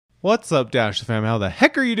What's up, Dash fam? How the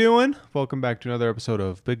heck are you doing? Welcome back to another episode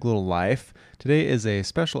of Big Little Life. Today is a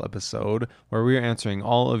special episode where we are answering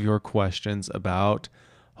all of your questions about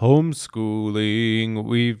homeschooling.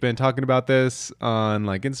 We've been talking about this on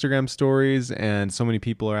Instagram stories, and so many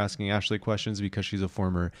people are asking Ashley questions because she's a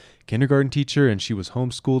former kindergarten teacher and she was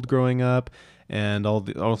homeschooled growing up. And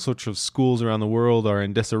all sorts of schools around the world are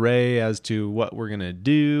in disarray as to what we're gonna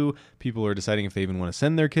do. People are deciding if they even want to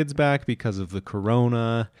send their kids back because of the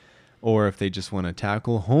corona, or if they just want to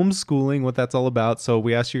tackle homeschooling, what that's all about. So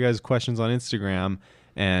we asked you guys questions on Instagram,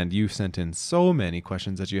 and you sent in so many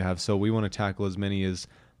questions that you have. So we want to tackle as many as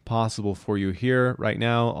possible for you here right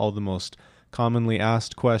now, all the most commonly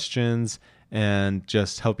asked questions, and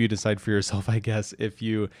just help you decide for yourself, I guess, if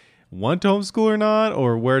you want to homeschool or not,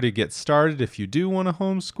 or where to get started if you do want to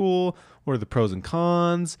homeschool, or the pros and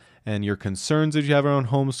cons, and your concerns that you have around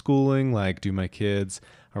homeschooling, like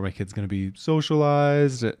are my kids going to be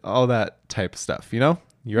socialized, all that type of stuff, you know?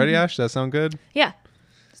 You ready, Ash? Does that sound good? Yeah.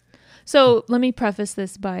 So let me preface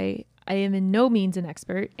this by I am in no means an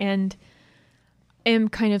expert and am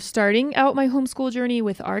kind of starting out my homeschool journey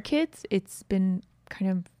with our kids. It's been kind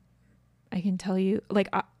of, I can tell you,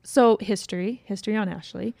 so history on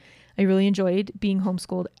Ashley. I really enjoyed being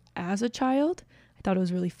homeschooled as a child. I thought it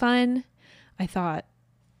was really fun. I thought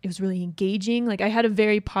it was really engaging. I had a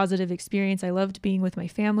very positive experience. I loved being with my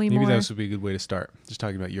family more. Maybe this would be a good way to start. Just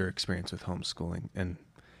talking about your experience with homeschooling and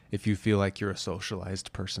if you feel like you're a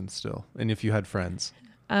socialized person still and if you had friends.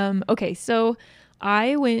 Okay. So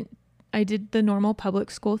I did the normal public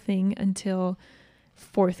school thing until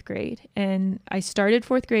fourth grade. And I started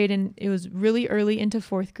fourth grade and it was really early into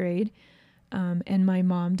fourth grade. And my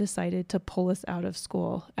mom decided to pull us out of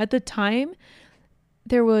school. At the time,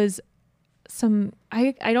 there was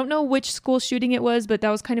I don't know which school shooting it was, but that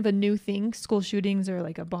was kind of a new thing. School shootings or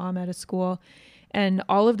like a bomb at a school. And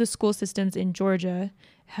all of the school systems in Georgia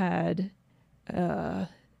had,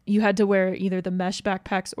 you had to wear either the mesh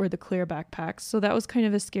backpacks or the clear backpacks. So that was kind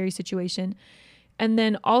of a scary situation. And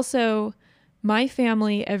then also my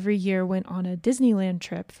family every year went on a Disneyland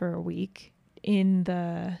trip for a week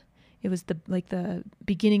it was the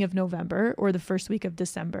beginning of November or the first week of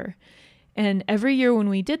December. And every year when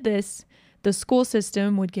we did this, the school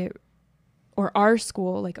system would get, or our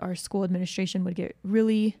school administration would get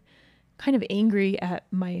really kind of angry at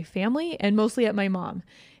my family and mostly at my mom.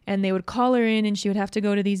 And they would call her in and she would have to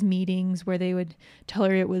go to these meetings where they would tell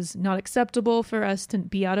her it was not acceptable for us to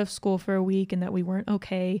be out of school for a week and that we weren't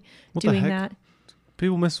okay doing that.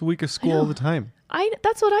 People miss a week of school all the time.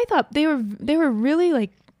 That's what I thought. They were really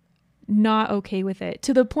not okay with it,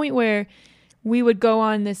 to the point where we would go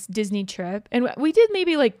on this Disney trip, and we did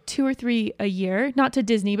maybe 2 or 3 a year, not to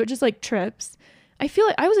Disney, but just trips. I feel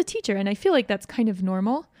like I was a teacher and I feel like that's kind of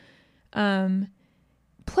normal.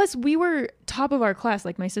 Plus we were top of our class.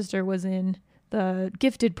 My sister was in the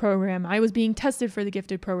gifted program. I was being tested for the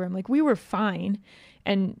gifted program. We were fine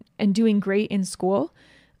and doing great in school.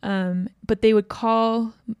 But they would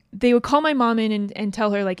call my mom in and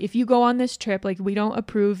tell her, if you go on this trip, we don't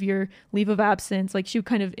approve your leave of absence. She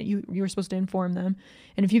you were supposed to inform them.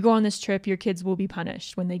 And if you go on this trip, your kids will be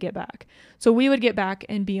punished when they get back. So we would get back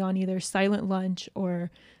and be on either silent lunch or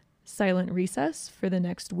silent recess for the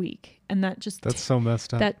next week. And that's so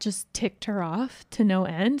messed up. That just ticked her off to no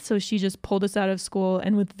end. So she just pulled us out of school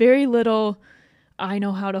and with very little, I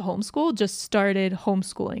know how to homeschool, just started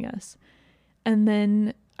homeschooling us. And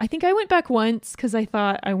then I think I went back once because I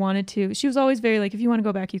thought I wanted to. She was always very if you want to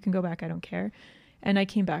go back, you can go back. I don't care. And I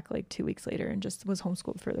came back 2 weeks later and just was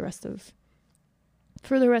homeschooled for the rest of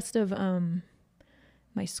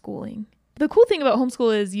my schooling. The cool thing about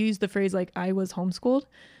homeschool is you use the phrase I was homeschooled.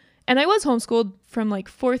 And I was homeschooled from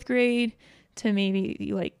fourth grade to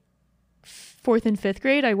maybe 4th and 5th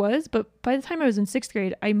grade I was. But by the time I was in 6th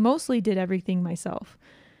grade, I mostly did everything myself.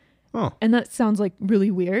 Oh. And that sounds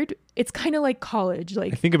really weird. It's kind of like college. I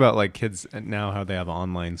think about kids now, how they have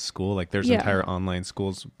online school. There's entire online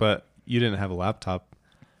schools, but you didn't have a laptop,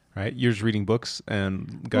 right? You're just reading books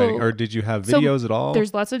and guiding, or did you have videos at all?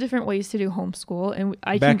 There's lots of different ways to do homeschool,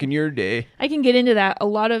 and back in your day, I can get into that.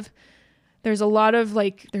 There's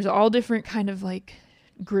all different kind of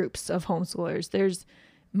groups of homeschoolers.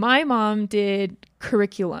 My mom did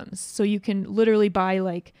curriculums, so you can literally buy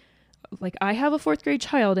I have a 4th grade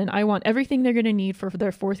child and I want everything they're going to need for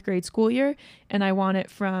their 4th grade school year. And I want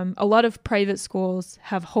it from a lot of private schools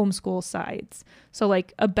have homeschool sides. So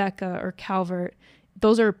Abeka or Calvert,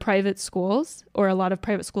 those are private schools, or a lot of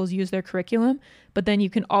private schools use their curriculum, but then you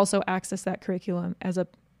can also access that curriculum as a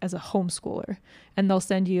homeschooler. And they'll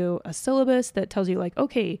send you a syllabus that tells you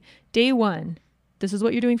okay, day 1, this is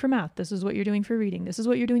what you're doing for math. This is what you're doing for reading. This is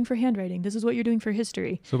what you're doing for handwriting. This is what you're doing for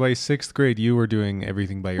history. So by 6th grade, you were doing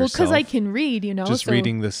everything by Well, yourself. because I can read, Just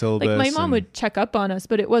reading the syllabus. Like my mom would check up on us,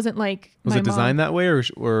 but it wasn't like Was my it designed that way,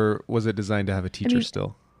 or was it designed to have a teacher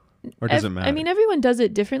still? Or does it matter? I mean, everyone does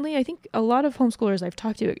it differently. I think a lot of homeschoolers I've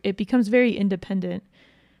talked to, it becomes very independent.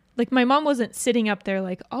 Like my mom wasn't sitting up there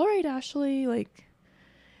like, all right, Ashley, like,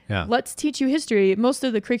 let's teach you history. Most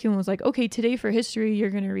of the curriculum was like, okay, today for history, you're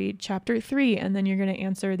going to read chapter 3, and then you're going to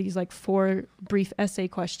answer these like 4 brief essay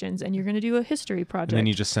questions, and you're going to do a history project. And then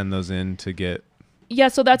you just send those in to get... Yeah,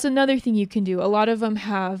 so that's another thing you can do. A lot of them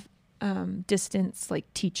have distance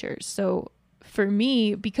like teachers. So for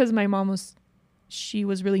me, because my mom she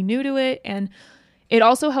was really new to it, and it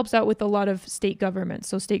also helps out with a lot of state governments.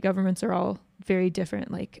 So state governments are all very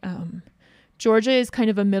different. Like Georgia is kind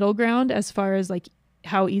of a middle ground as far as like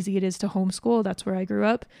how easy it is to homeschool. That's where I grew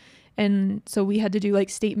up. And so we had to do like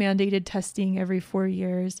state mandated testing every 4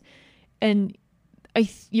 years. And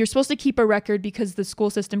you're supposed to keep a record because the school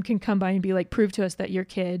system can come by and be like, prove to us that your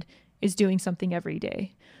kid is doing something every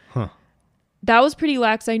day. Huh. That was pretty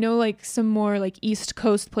lax. I know like some more like East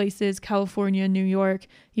Coast places, California, New York,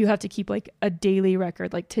 you have to keep like a daily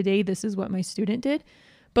record. Like today, this is what my student did.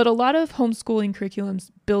 But a lot of homeschooling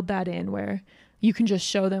curriculums build that in where you can just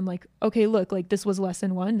show them like, okay, look, like this was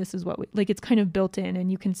lesson 1. This is what like it's kind of built in,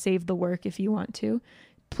 and you can save the work if you want to.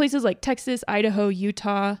 Places like Texas, Idaho,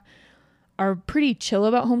 Utah are pretty chill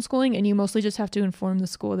about homeschooling, and you mostly just have to inform the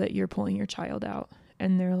school that you're pulling your child out.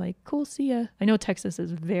 And they're like, cool, see ya. I know Texas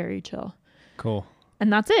is very chill. Cool.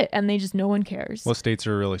 And that's it. And no one cares. What states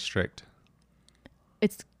are really strict?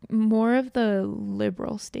 It's more of the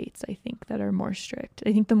liberal states, I think, that are more strict.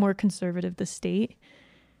 I think the more conservative the state,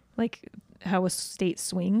 like how a state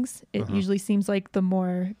swings, it usually seems like the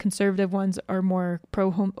more conservative ones are more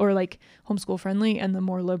pro-home or like homeschool friendly, and the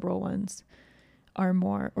more liberal ones are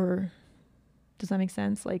more, or does that make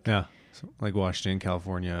sense? Like, yeah, so like Washington,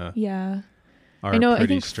 California. Yeah. Are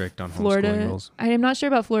pretty strict on homeschooling rules. I am not sure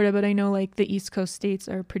about Florida, but I know like the East Coast states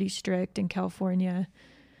are pretty strict, in California.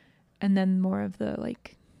 And then more of the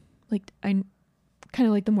I kind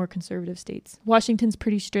of like the more conservative states. Washington's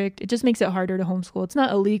pretty strict. It just makes it harder to homeschool. It's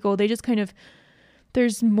not illegal. They just kind of,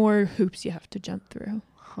 there's more hoops you have to jump through.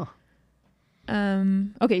 Huh.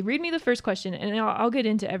 Okay, read me the first question, and I'll get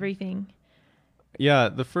into everything. Yeah,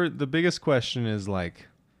 the biggest question is like,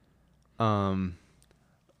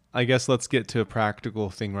 I guess let's get to a practical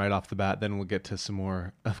thing right off the bat. Then we'll get to some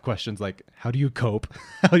more of questions like, how do you cope?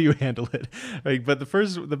 How do you handle it? Like, but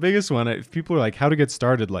the biggest one, if people are like, how to get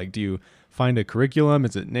started? Like, do you find a curriculum?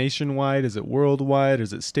 Is it nationwide? Is it worldwide?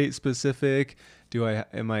 Is it state specific? Do I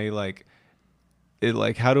have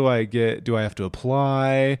to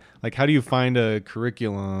apply? Like, how do you find a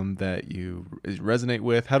curriculum that you resonate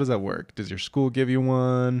with? How does that work? Does your school give you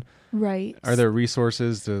one? Right. Are there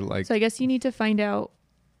resources to like? So I guess you need to find out,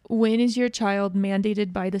 when is your child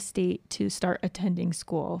mandated by the state to start attending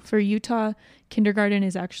school? For Utah, kindergarten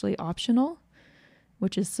is actually optional,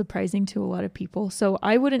 which is surprising to a lot of people. So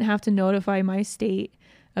I wouldn't have to notify my state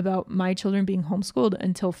about my children being homeschooled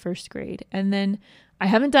until 1st grade. And then I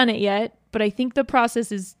haven't done it yet, but I think the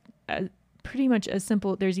process is pretty much as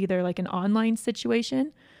simple. There's either like an online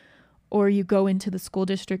situation, or you go into the school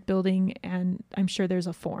district building, and I'm sure there's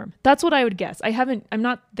a form. That's what I would guess. I'm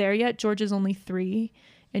not there yet. George is only 3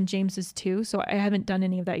 and James is 2. So I haven't done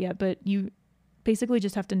any of that yet, but you basically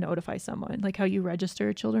just have to notify someone, like how you register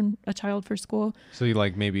a child for school. So you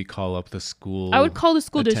like maybe call up the school. I would call the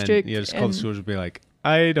school district. Yeah, just call the school and be like,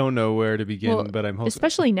 I don't know where to begin, but I'm hoping.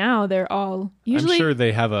 Especially now, they're all usually. I'm sure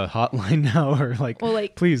they have a hotline now, or like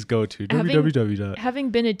please go to www. Having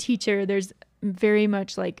been a teacher, there's very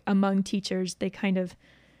much like among teachers, they kind of,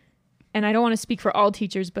 and I don't want to speak for all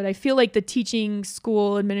teachers, but I feel like the teaching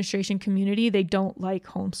school administration community, they don't like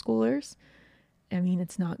homeschoolers. I mean,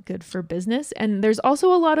 it's not good for business. And there's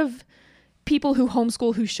also a lot of people who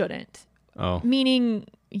homeschool who shouldn't. Oh. Meaning,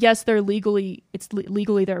 yes, it's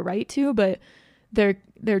legally their right to, but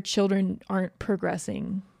their children aren't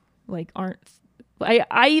progressing,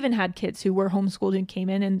 I even had kids who were homeschooled and came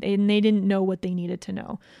in and they didn't know what they needed to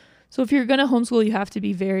know. So if you're going to homeschool, you have to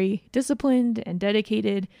be very disciplined and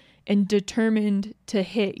dedicated and determined to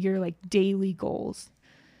hit your like daily goals.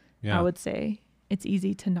 Yeah. I would say it's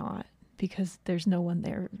easy to not, because there's no one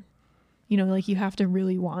there, like you have to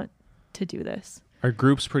really want to do this. Are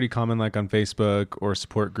groups pretty common, like on Facebook, or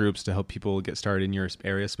support groups to help people get started in your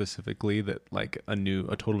area specifically, that like a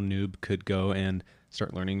total noob could go and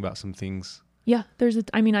start learning about some things? Yeah,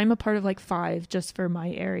 I'm a part of like 5 just for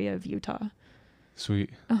my area of Utah.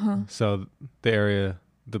 Sweet. So the area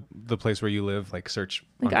the place where you live, like search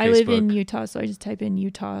Like on I Facebook. live in Utah, so I just type in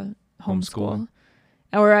Utah homeschool.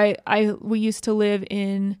 Homeschool. Or we used to live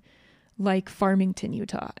in like Farmington,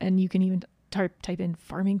 Utah, and you can even type in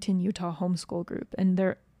Farmington, Utah homeschool group, and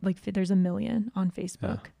there's a million on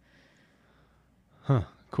Facebook. Huh.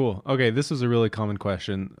 Cool. Okay, this was a really common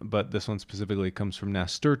question, but this one specifically comes from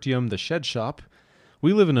Nasturtium, the Shed Shop.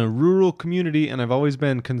 We live in a rural community, and I've always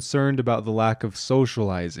been concerned about the lack of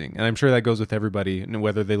socializing. And I'm sure that goes with everybody,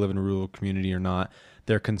 whether they live in a rural community or not.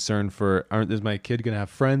 They're concerned for, is my kid going to have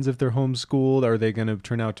friends if they're homeschooled? Are they going to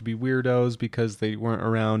turn out to be weirdos because they weren't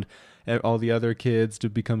around all the other kids to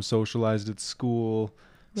become socialized at school?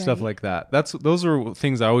 Stuff Right. like that. Those are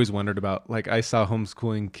things I always wondered about. Like I saw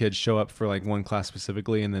homeschooling kids show up for like one class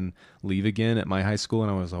specifically and then leave again at my high school. And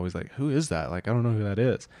I was always like, who is that? Like, I don't know who that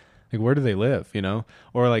is. Like, where do they live? You know?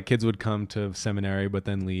 Or like kids would come to seminary, but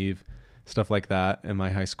then leave, stuff like that in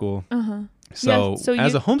my high school. Uh-huh. So, Yeah, so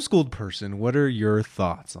as a homeschooled person, what are your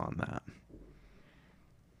thoughts on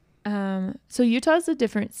that? So Utah's a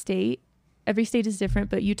different state. Every state is different,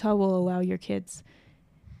 but Utah will allow your kids,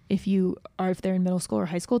 if they're in middle school or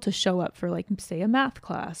high school, to show up for like, say, a math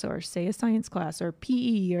class or say a science class or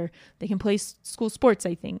PE, or they can play school sports,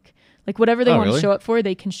 I think. Like whatever they want really? to show up for,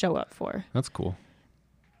 they can show up for. That's cool.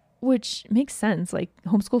 Which makes sense. Like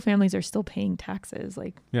homeschool families are still paying taxes.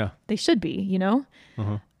 Like Yeah. they should be, you know?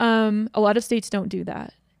 Uh-huh. A lot of states don't do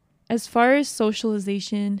that. As far as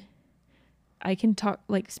socialization, I can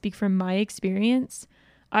speak from my experience.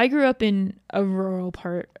 I grew up in a rural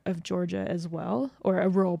part of Georgia as well, or a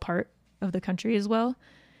rural part of the country as well.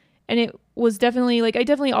 And it was definitely I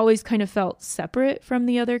definitely always kind of felt separate from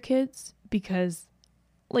the other kids because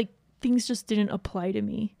like things just didn't apply to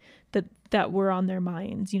me that were on their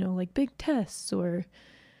minds, you know, like big tests or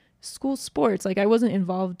school sports. Like I wasn't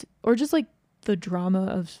involved, or just like the drama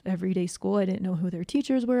of everyday school. I didn't know who their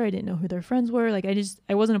teachers were. I didn't know who their friends were. Like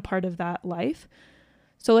I wasn't a part of that life.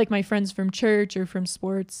 So like my friends from church or from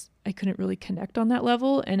sports, I couldn't really connect on that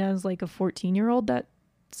level. And as like a 14-year-old, that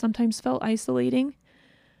sometimes felt isolating.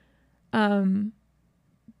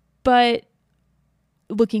 But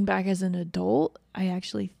looking back as an adult, I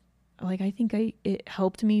think it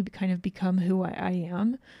helped me kind of become who I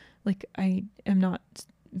am. Like I am not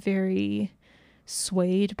very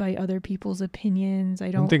swayed by other people's opinions.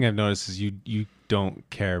 One thing I've noticed is you don't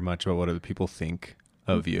care much about what other people think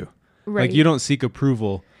of you. Right. Like you don't seek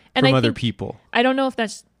approval And from I other think- people. I don't know if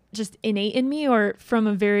that's just innate in me or from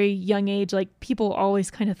a very young age. Like people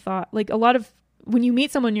always kind of thought, like a lot of, when you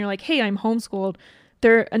meet someone, you're like, hey, I'm homeschooled.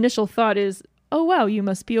 Their initial thought is, oh, wow, you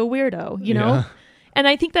must be a weirdo, you know? Yeah. And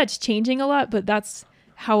I think that's changing a lot, but that's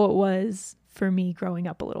how it was for me growing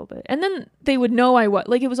up a little bit. And then they would know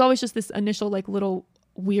it was always just this initial like little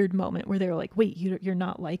weird moment where they were like, wait, you're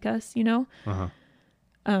not like us, you know? Uh-huh.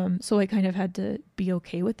 So I kind of had to be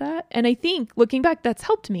okay with that. And I think looking back, that's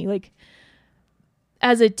helped me. Like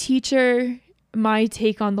as a teacher, my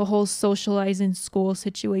take on the whole socialize in school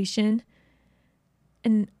situation,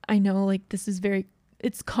 and I know like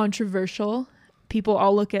it's controversial. People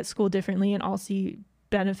all look at school differently and all see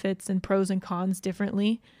benefits and pros and cons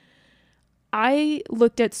differently. I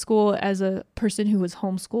looked at school as a person who was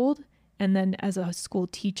homeschooled, and then as a school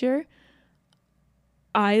teacher,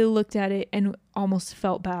 I looked at it and almost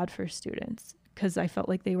felt bad for students because I felt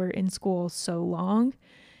like they were in school so long,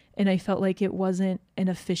 and I felt like it wasn't an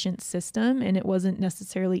efficient system, and it wasn't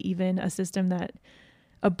necessarily even a system that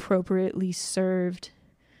appropriately served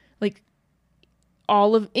like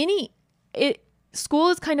all of school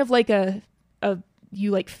is kind of like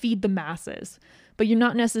you like feed the masses, but you're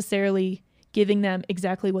not necessarily giving them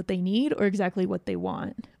exactly what they need or exactly what they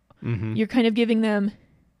want. Mm-hmm. You're kind of giving them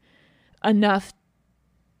enough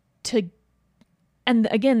and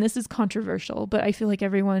again, this is controversial, but I feel like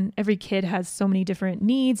every kid has so many different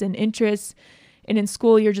needs and interests. And in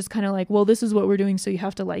school, you're just kind of like, well, this is what we're doing, so you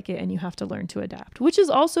have to like it and you have to learn to adapt, which is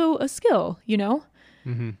also a skill, you know?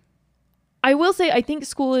 Mm-hmm. I will say, I think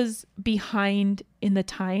school is behind in the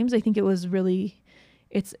times. I think it was a really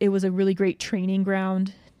great training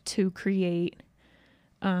ground to create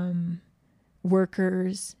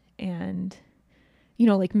workers and, you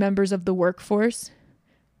know, like members of the workforce.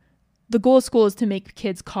 The goal of school is to make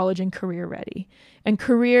kids college and career ready. And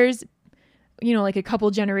careers, you know, like a couple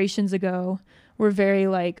generations ago, were very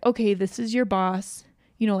like, okay, this is your boss,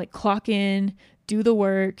 you know, like clock in, do the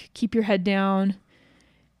work, keep your head down,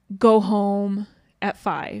 go home at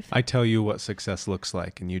 5. I tell you what success looks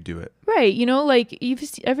like and you do it. Right. You know, like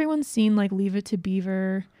everyone's seen like Leave It to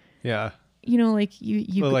Beaver. Yeah. like you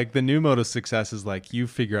Well, go- like the new mode of success is like you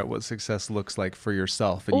figure out what success looks like for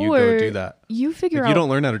yourself and you or go do that. you figure Like, out. you don't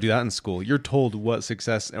learn how to do that in school. You're told what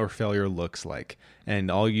success or failure looks like. And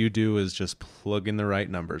all you do is just plug in the right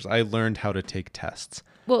numbers. I learned how to take tests.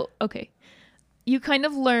 Well, okay. You kind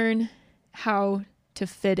of learn how to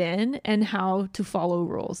fit in and how to follow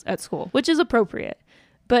rules at school, which is appropriate.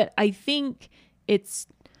 But I think it's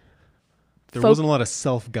There wasn't a lot of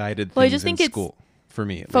self-guided Well, I things just think in it's school for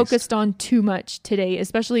me. At least. focused on too much today,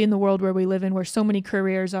 especially in the world where we live in, where so many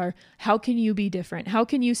careers are. How can you be different? How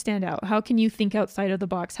can you stand out? How can you think outside of the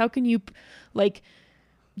box? How can you like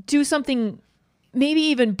do something, maybe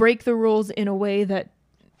even break the rules in a way that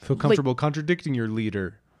Feel comfortable contradicting your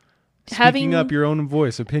leader. having Speaking up your own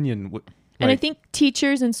voice, opinion. And I think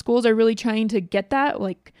teachers and schools are really trying to get that,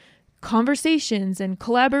 like conversations and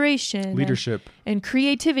collaboration, leadership. and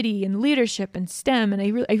creativity and leadership and STEM. And I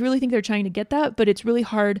really think they're trying to get that, but it's really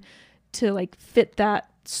hard to like fit that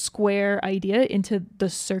square idea into the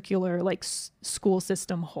circular like school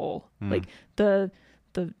system whole. Like if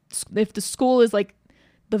the school is like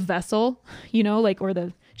the vessel, like, or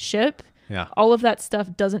the ship, Yeah. all of that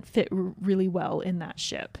stuff doesn't fit really well in that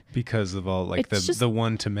ship. Because of all like It's just- the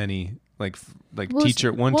one to many like Well,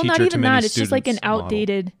 teacher one well, teacher not to even many that. It's just like an students model.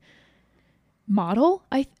 outdated model.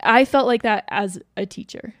 I felt like that as a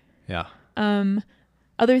teacher. Yeah.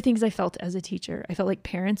 Other things I felt as a teacher, I felt like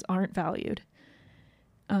parents aren't valued.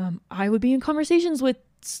 I would be in conversations with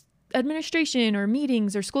administration or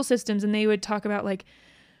meetings or school systems, and they would talk about like,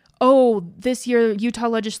 oh, this year Utah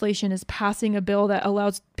legislation is passing a bill that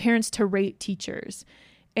allows parents to rate teachers,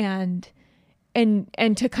 and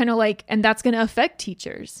to kind of like, and that's going to affect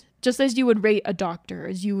teachers just as you would rate a doctor,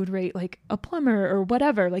 as you would rate like a plumber or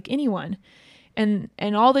whatever, like anyone. And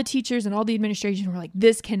all the teachers and all the administration were like,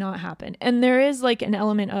 this cannot happen. And there is like an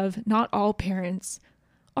element of not all parents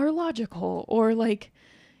are logical or like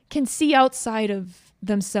can see outside of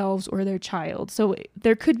themselves or their child. So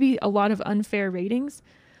there could be a lot of unfair ratings,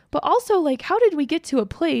 but also like, how did we get to a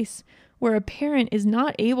place where a parent is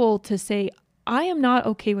not able to say, I am not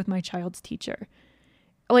okay with my child's teacher?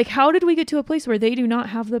 Like, how did we get to a place where they do not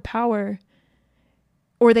have the power,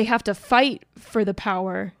 or they have to fight for the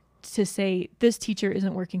power to say, this teacher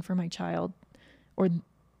isn't working for my child, or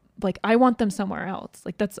like, I want them somewhere else?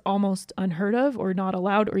 Like, that's almost unheard of or not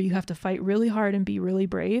allowed, or you have to fight really hard and be really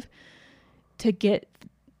brave to get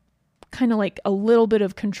kind of like a little bit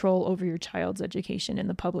of control over your child's education in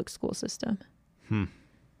the public school system.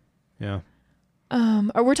 Yeah.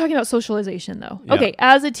 Or we're talking about socialization though. Yeah. Okay.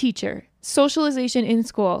 As a teacher, socialization in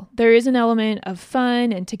school, there is an element of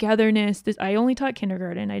fun and togetherness. I only taught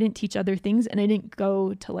kindergarten. I didn't teach other things, and I didn't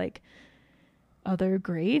go to like other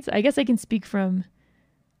grades. I guess I can speak from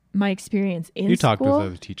my experience in school. You talked with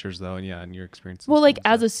other teachers though, and your experience. Well, like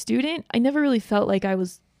as a student, I never really felt like I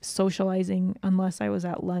was socializing unless I was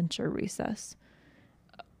at lunch or recess.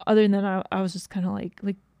 Other than that, I was just kind of like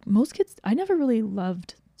most kids, I never really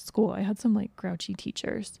loved school. I had some like grouchy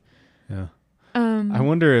teachers. Yeah. I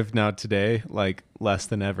wonder if now today, like less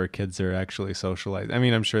than ever, kids are actually socialized. I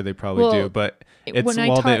mean, I'm sure they probably do, but it's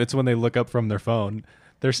it's when they look up from their phone.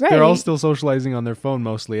 They're all still socializing on their phone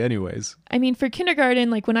mostly anyways. I mean, for kindergarten,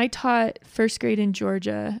 like when I taught first grade in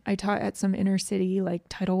Georgia, I taught at some inner city, like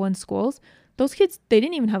Title I schools. Those kids, they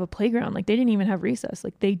didn't even have a playground. Like they didn't even have recess.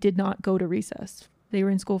 Like they did not go to recess. They were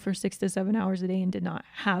in school for 6 to 7 hours a day and did not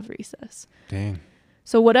have recess. Dang.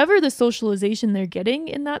 So whatever the socialization they're getting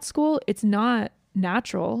in that school, it's not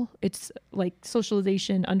natural. It's like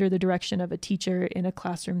socialization under the direction of a teacher in a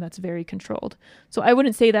classroom that's very controlled. So I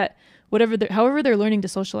wouldn't say that however they're learning to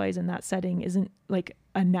socialize in that setting isn't like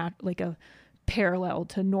a parallel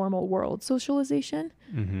to normal world socialization.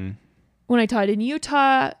 Mm-hmm. When I taught in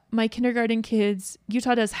Utah, my kindergarten kids,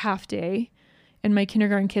 Utah does half day, and my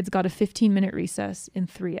kindergarten kids got a 15-minute recess in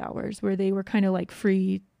 3 hours where they were kind of like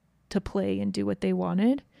free to play and do what they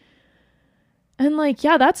wanted. And like,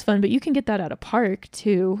 yeah, that's fun, but you can get that at a park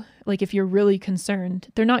too. Like if you're really concerned,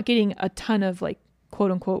 they're not getting a ton of like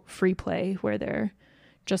quote unquote free play where they're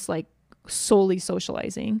just like solely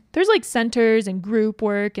socializing. There's like centers and group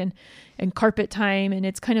work and carpet time, and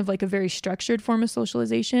it's kind of like a very structured form of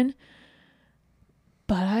socialization.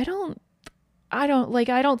 But I don't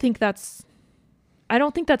think that's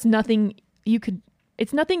nothing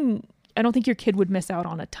it's nothing. I don't think your kid would miss out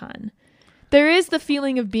on a ton. There is the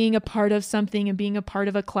feeling of being a part of something and being a part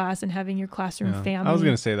of a class and having your classroom family. I was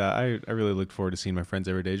going to say that. I really look forward to seeing my friends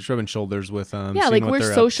every day, just rubbing shoulders with them. Yeah, like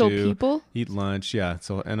we're social people. Eat lunch. Yeah.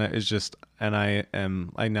 So, and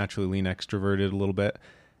I naturally lean extroverted a little bit.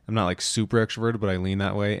 I'm not like super extroverted, but I lean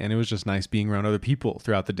that way. And it was just nice being around other people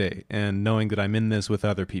throughout the day and knowing that I'm in this with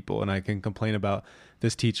other people and I can complain about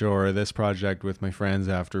this teacher or this project with my friends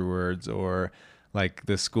afterwards, or like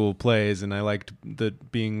the school plays. And I liked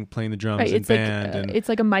playing the drums Right. and It's band. like And it's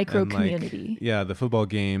like a micro and community. yeah, the football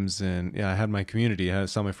games. And yeah, I had my community. I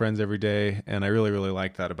saw my friends every day. And I really, really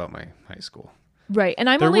liked that about my high school. Right. And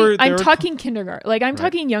I'm talking kindergarten. Like I'm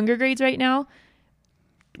talking younger grades right now.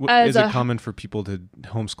 Is it common for people to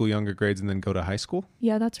homeschool younger grades and then go to high school?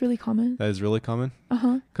 Yeah, that's really common. That is really common?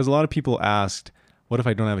 Uh-huh. Because a lot of people asked, what if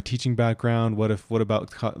I don't have a teaching background? What about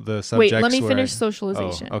the subjects? Wait, let me finish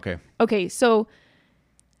socialization. Oh, okay. Okay, so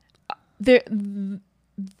there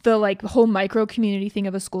the like whole micro community thing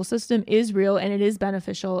of a school system is real and it is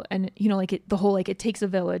beneficial, and you know, like it takes a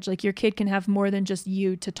village. Like your kid can have more than just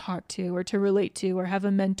you to talk to or to relate to or have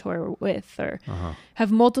a mentor with, or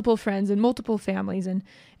have multiple friends and multiple families and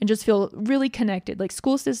just feel really connected. Like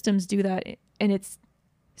school systems do that, and it's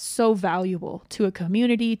so valuable to a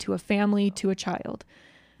community, to a family, to a child.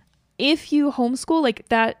 If you homeschool, like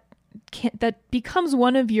that becomes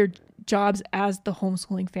one of your jobs as the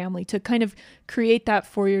homeschooling family, to kind of create that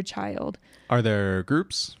for your child. Are there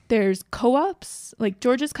groups? There's co-ops. Like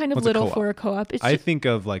Georgia's kind of What's little for a co-op. I think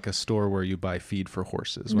of like a store where you buy feed for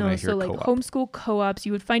horses when I hear like co-op. homeschool co-ops,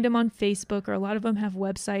 you would find them on Facebook, or a lot of them have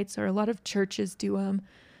websites, or a lot of churches do them.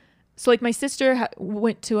 So like my sister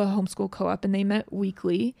went to a homeschool co-op and they met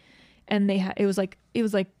weekly, and it was like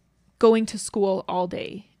going to school all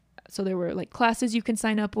day. So there were like classes you can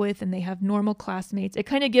sign up with, and they have normal classmates. It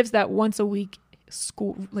kind of gives that once a week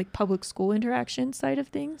school, like public school interaction side of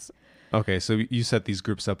things. Okay, so you set these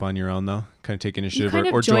groups up on your own though? Kind of take initiative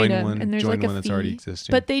or join one, and there's like one that's already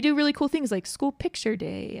existing. But they do really cool things like school picture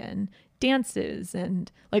day and dances and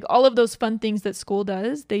like all of those fun things that school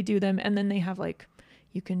does. They do them, and then they have like,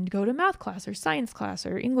 you can go to math class or science class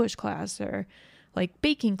or English class or like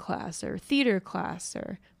baking class or theater class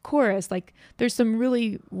or chorus. Like there's some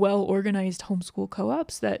really well organized homeschool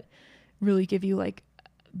co-ops that really give you like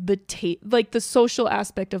the social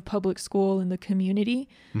aspect of public school and the community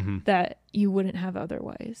that you wouldn't have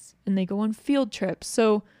otherwise. And they go on field trips.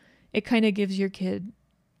 So it kind of gives your kid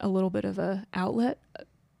a little bit of a outlet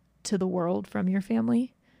to the world from your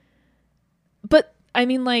family. But I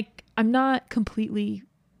mean, like, I'm not completely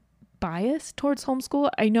biased towards homeschool.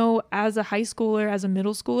 I know as a high schooler, as a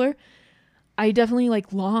middle schooler, I definitely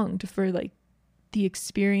like longed for like the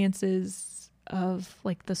experiences of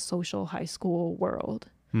like the social high school world.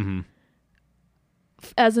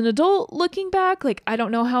 As an adult looking back, like I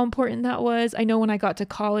don't know how important that was. I know when I got to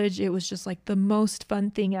college, it was just like the most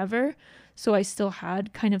fun thing ever. So I still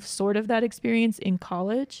had kind of sort of that experience in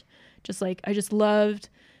college. Just like I just loved,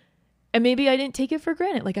 and maybe I didn't take it for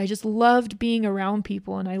granted. Like I just loved being around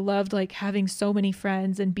people, and I loved like having so many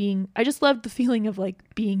friends and I just loved the feeling of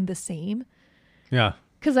like being the same. Yeah.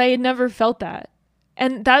 Because I had never felt that.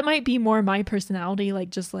 And that might be more my personality, like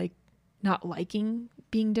just like not liking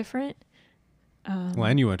being different. Well,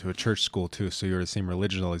 and you went to a church school too, so you were the same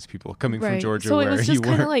religion as all these people coming from Georgia, so where it was you just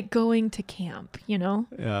kind weren't. of like going to camp, you know?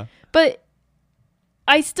 Yeah. But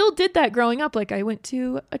I still did that growing up. Like I went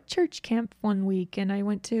to a church camp one week, and I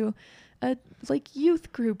went to a like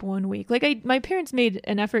youth group one week. Like my parents made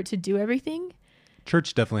an effort to do everything.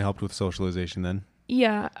 Church definitely helped with socialization then.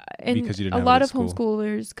 Yeah, and because you didn't a have lot it of at school.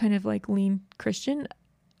 homeschoolers kind of like lean Christian.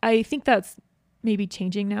 I think that's maybe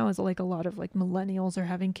changing now, as like a lot of like millennials are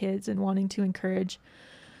having kids and wanting to encourage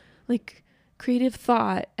like creative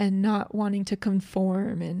thought and not wanting to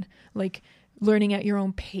conform, and like learning at your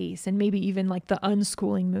own pace, and maybe even like the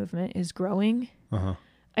unschooling movement is growing.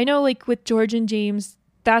 I know like with George and James,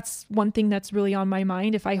 that's one thing that's really on my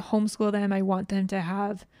mind. If I homeschool them, I want them to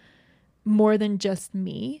have more than just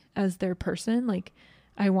me as their person. Like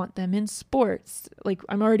I want them in sports. Like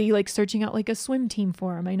I'm already like searching out like a swim team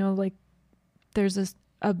for them. I know like there's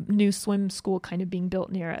a new swim school kind of being built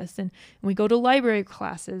near us, and we go to library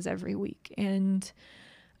classes every week, and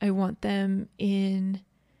I want them in,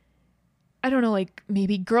 I don't know, like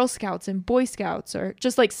maybe Girl Scouts and Boy Scouts, or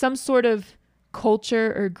just like some sort of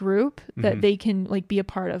culture or group that they can like be a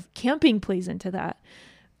part of. Camping plays into that.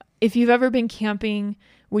 If you've ever been camping,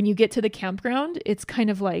 when you get to the campground, it's kind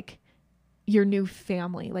of like your new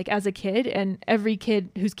family, like as a kid, and every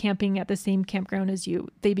kid who's camping at the same campground as you,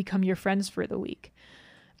 they become your friends for the week.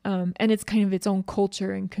 And it's kind of its own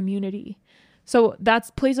culture and community. So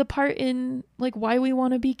that plays a part in like why we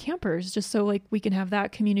want to be campers, just so like we can have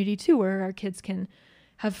that community too, where our kids can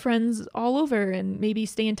have friends all over and maybe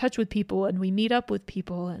stay in touch with people, and we meet up with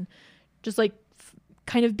people, and just like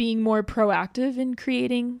kind of being more proactive in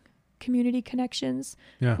creating community connections.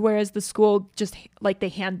 Yeah. Whereas the school just like they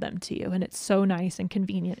hand them to you and it's so nice and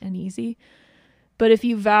convenient and easy. But if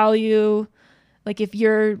you value, like if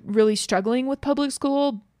you're really struggling with public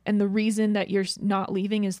school and the reason that you're not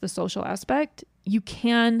leaving is the social aspect, you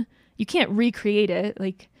can't recreate it,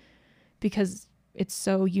 like, because it's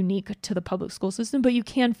so unique to the public school system, but you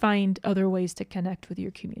can find other ways to connect with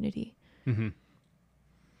your community. Mm-hmm.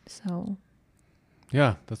 So.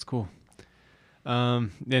 Yeah, that's cool.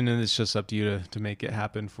 And then it's just up to you to make it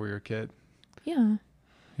happen for your kid. Yeah.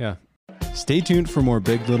 Yeah. Stay tuned for more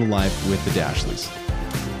Big Little Life with the Dashleys.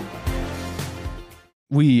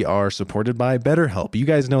 We are supported by BetterHelp. You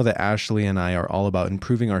guys know that Ashley and I are all about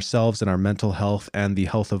improving ourselves and our mental health and the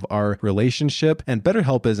health of our relationship. And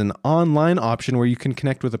BetterHelp is an online option where you can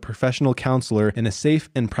connect with a professional counselor in a safe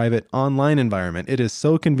and private online environment. It is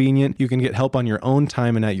so convenient. You can get help on your own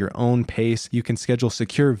time and at your own pace. You can schedule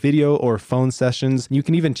secure video or phone sessions. You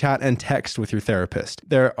can even chat and text with your therapist.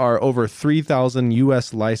 There are over 3,000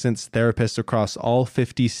 US licensed therapists across all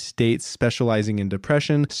 50 states specializing in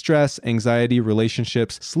depression, stress, anxiety, relationships,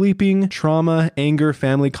 sleeping, trauma, anger,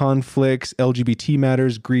 family conflicts, LGBT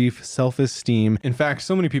matters, grief, self-esteem. In fact,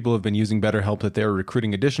 so many people have been using BetterHelp that they're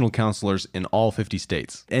recruiting additional counselors in all 50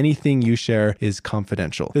 states. Anything you share is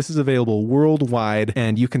confidential. This is available worldwide,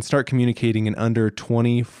 and you can start communicating in under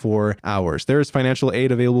 24 hours. There is financial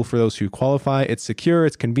aid available for those who qualify. It's secure,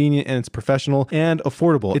 it's convenient, and it's professional and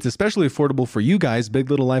affordable. It's especially affordable for you guys, Big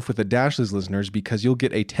Little Life with the Dashleys listeners, because you'll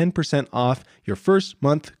get a 10% off your first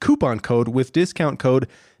month coupon code with discount code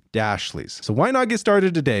Dashleys. So why not get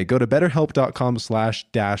started today? Go to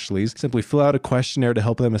betterhelp.com/Dashleys. Simply fill out a questionnaire to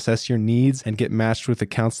help them assess your needs and get matched with a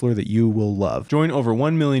counselor that you will love. Join over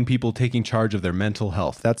 1 million people taking charge of their mental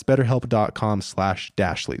health. That's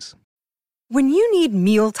betterhelp.com/Dashleys. When you need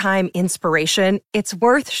mealtime inspiration, it's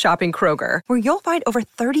worth shopping Kroger, where you'll find over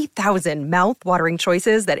 30,000 mouth-watering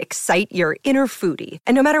choices that excite your inner foodie.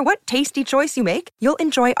 And no matter what tasty choice you make, you'll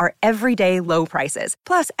enjoy our everyday low prices,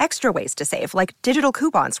 plus extra ways to save, like digital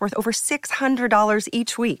coupons worth over $600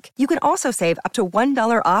 each week. You can also save up to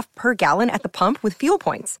 $1 off per gallon at the pump with fuel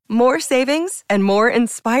points. More savings and more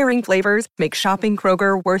inspiring flavors make shopping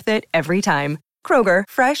Kroger worth it every time. Kroger,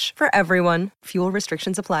 fresh for everyone. Fuel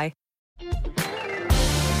restrictions apply.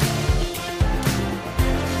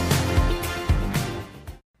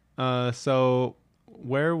 So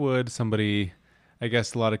where would somebody, I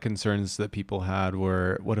guess a lot of concerns that people had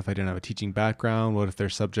were, what if I didn't have a teaching background? What if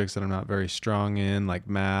there's subjects that I'm not very strong in, like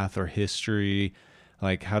math or history?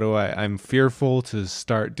 Like, how do I'm fearful to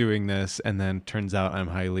start doing this, and then turns out I'm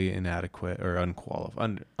highly inadequate or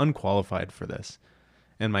unqualified for this.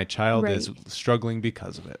 And my child is struggling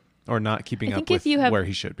because of it, or not keeping up with where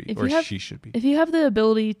he should be, or she should be. If you have the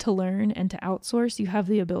ability to learn and to outsource, you have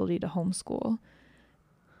the ability to homeschool.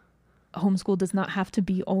 Homeschool does not have to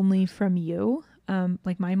be only from you.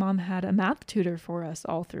 Like my mom had a math tutor for us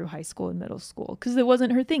all through high school and middle school because it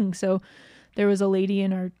wasn't her thing. So there was a lady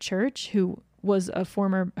in our church who was a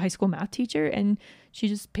former high school math teacher, and she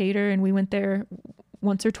just paid her, and we went there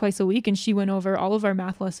once or twice a week, and she went over all of our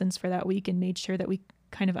math lessons for that week and made sure that we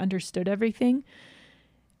kind of understood everything.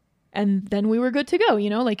 And then we were good to go,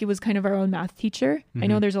 like it was kind of our own math teacher. Mm-hmm. I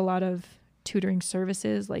know there's a lot of tutoring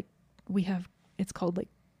services. Like it's called like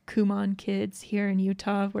Kumon Kids here in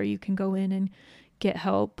Utah, where you can go in and get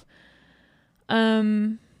help.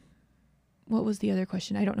 What was the other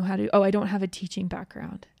question? I don't know I don't have a teaching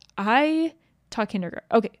background. I taught kindergarten.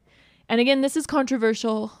 Okay. And again, this is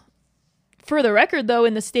controversial. For the record, though,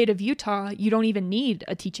 in the state of Utah, you don't even need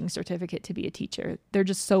a teaching certificate to be a teacher. They're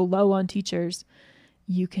just so low on teachers.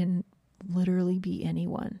 You can literally be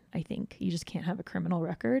anyone, I think. You just can't have a criminal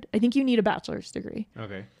record. I think you need a bachelor's degree.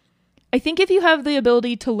 Okay. I think if you have the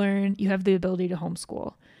ability to learn, you have the ability to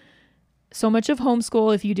homeschool. So much of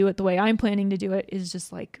homeschool, if you do it the way I'm planning to do it, is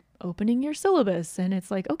just like opening your syllabus. And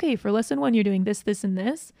it's like, okay, for lesson 1, you're doing this, this, and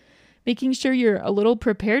this. Making sure you're a little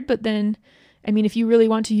prepared. But then, I mean, if you really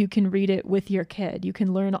want to, you can read it with your kid. You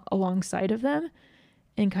can learn alongside of them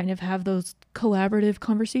and kind of have those collaborative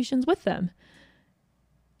conversations with them.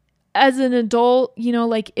 As an adult,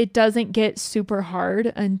 like it doesn't get super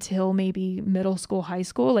hard until maybe middle school, high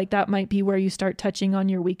school. Like that might be where you start touching on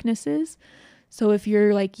your weaknesses. So if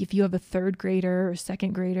you have a 3rd grader or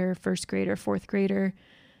 2nd grader, 1st grader, 4th grader,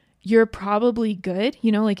 you're probably good.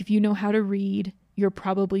 Like if you know how to read, you're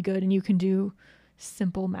probably good and you can do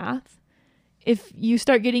simple math. If you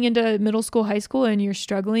start getting into middle school, high school, and you're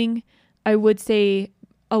struggling, I would say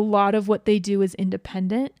a lot of what they do is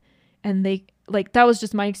independent, and that was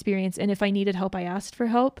just my experience. And if I needed help, I asked for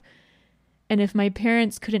help. And if my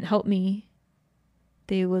parents couldn't help me,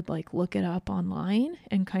 they would like look it up online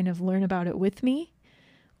and kind of learn about it with me,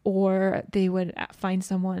 or they would find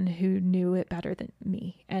someone who knew it better than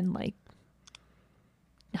me and like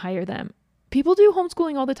hire them. People do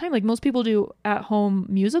homeschooling all the time. Like most people do at home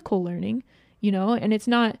musical learning, you know, and it's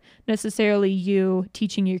not necessarily you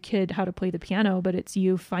teaching your kid how to play the piano, but it's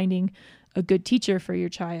you finding a good teacher for your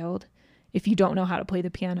child if you don't know how to play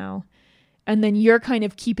the piano. And then you're kind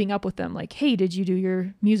of keeping up with them like, hey, did you do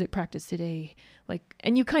your music practice today? Like,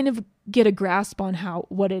 and you kind of get a grasp on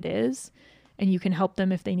what it is, and you can help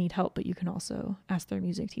them if they need help, but you can also ask their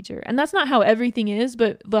music teacher. And that's not how everything is,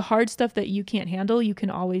 but the hard stuff that you can't handle, you can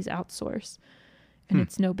always outsource, and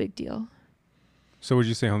it's no big deal. So would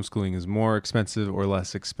you say homeschooling is more expensive or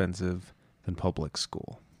less expensive than public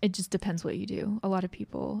school? It just depends what you do. A lot of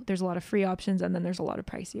people, there's a lot of free options, and then there's a lot of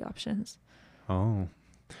pricey options. Oh.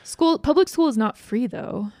 Public school is not free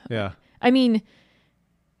though. Yeah. I mean,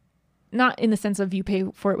 not in the sense of you pay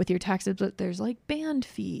for it with your taxes, but there's like band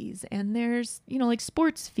fees, and there's, you know, like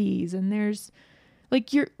sports fees, and there's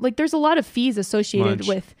there's a lot of fees associated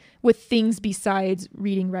with things besides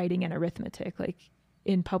reading, writing, and arithmetic, like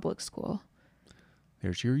in public school.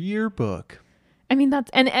 There's your yearbook. I mean, that's,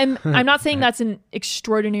 and I'm not saying that's an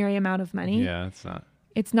extraordinary amount of money. Yeah, it's not.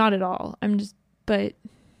 It's not at all. But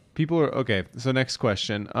people are, okay. So next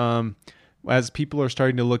question. As people are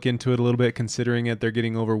starting to look into it a little bit, considering it, they're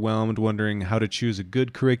getting overwhelmed, wondering how to choose a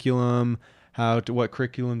good curriculum. What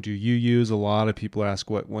curriculum do you use? A lot of people ask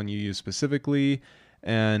what one you use specifically,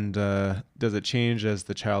 and does it change as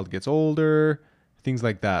the child gets older? Things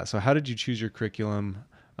like that. So how did you choose your curriculum?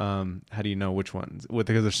 How do you know which ones?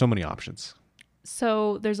 Because there's so many options.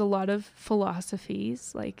 So there's a lot of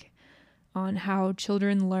philosophies, like on how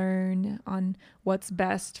children learn, on what's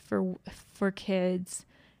best for kids.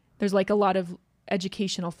 There's like a lot of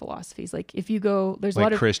educational philosophies. Like if you go, there's like a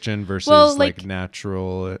lot of Christian versus like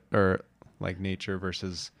natural, or like nature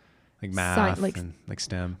versus like math and like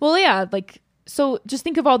STEM. Well, yeah. Like, so just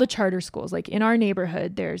think of all the charter schools. Like in our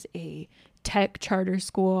neighborhood, there's a tech charter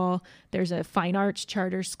school. There's a fine arts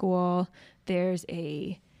charter school. There's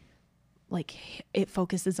it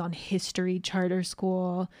focuses on history charter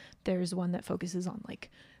school. There's one that focuses on like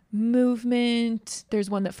movement. There's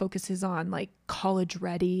one that focuses on like college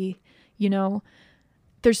ready, you know.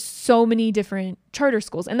 There's so many different charter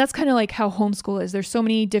schools, and that's kind of like how homeschool is. There's so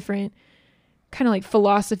many different kind of like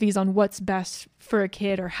philosophies on what's best for a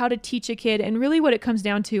kid or how to teach a kid, and really what it comes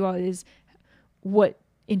down to is what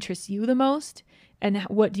interests you the most and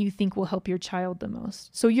what do you think will help your child the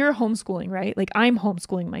most. So you're homeschooling, right? Like I'm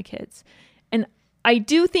homeschooling my kids, and I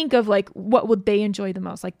do think of like, what would they enjoy the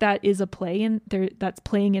most? Like that is a play that's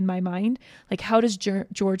playing in my mind. Like how does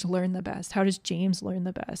George learn the best? How does James learn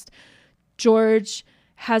the best? George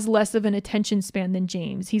has less of an attention span than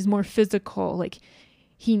James. He's more physical. Like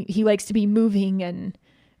he likes to be moving and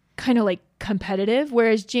kind of like competitive.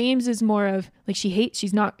 Whereas James is more of like, she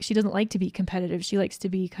doesn't like to be competitive. She likes to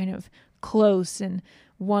be kind of close and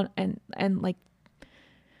like,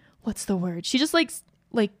 what's the word? She just likes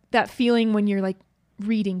like that feeling when you're like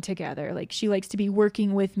reading together. Like she likes to be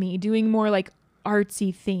working with me, doing more like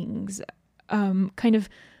artsy things, kind of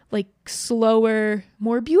like slower,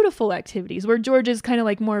 more beautiful activities, where George is kind of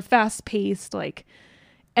like more fast paced, like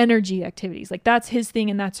energy activities. Like that's his thing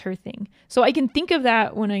and that's her thing. So I can think of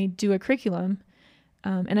that when I do a curriculum.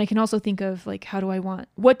 And I can also think of like,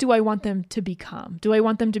 what do I want them to become? Do I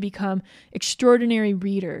want them to become extraordinary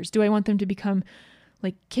readers? Do I want them to become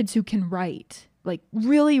like kids who can write, like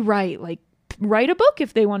really write, like write a book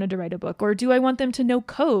if they wanted to write a book? Or do I want them to know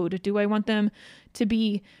code? Do I want them to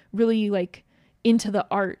be really like into the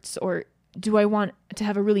arts? Or do I want to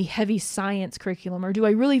have a really heavy science curriculum? Or do I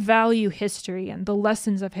really value history and the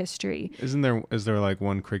lessons of history? Is there like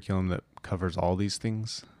one curriculum that covers all these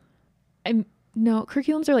things? No,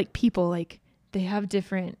 curriculums are like people, like they have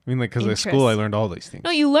different I mean, like, because at interests. school I learned all these things. No,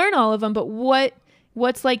 you learn all of them, but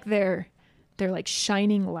what's like their like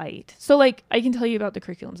shining light? So like I can tell you about the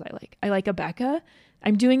curriculums I like. I like Abeka.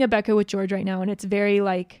 I'm doing Abeka with George right now, and it's very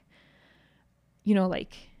like, you know,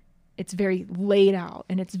 like it's very laid out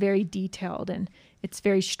and it's very detailed and it's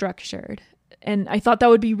very structured. And I thought that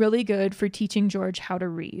would be really good for teaching George how to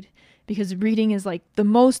read, because reading is like the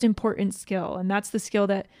most important skill, and that's the skill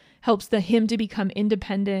that helps him to become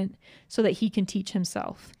independent so that he can teach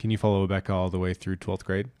himself. Can you follow Rebecca all the way through 12th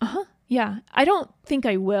grade? Uh-huh. Yeah. I don't think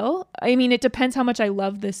I will. I mean, it depends how much I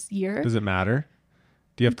love this year. Does it matter?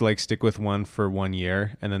 Do you have to like stick with one for 1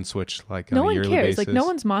 year and then switch like on a yearly basis? No one cares. Like no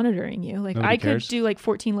one's monitoring you. Like Nobody I cares? could do like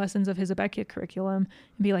 14 lessons of his Abeka curriculum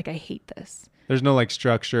and be like, I hate this. There's no like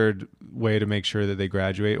structured way to make sure that they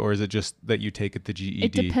graduate, or is it just that you take it the GED?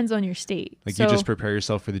 It depends on your state. Like you just prepare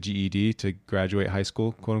yourself for the GED to graduate high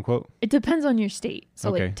school, quote unquote? It depends on your state.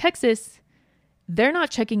 So Okay. like Texas, they're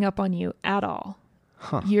not checking up on you at all.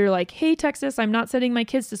 Huh. You're like, hey, Texas, I'm not sending my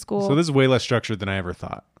kids to school. So this is way less structured than I ever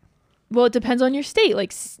thought. Well, it depends on your state.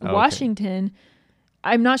 Like okay. Washington,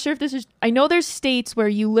 I'm not sure if this is, I know there's states where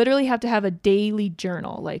you literally have to have a daily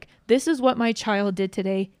journal. Like, this is what my child did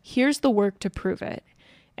today. Here's the work to prove it.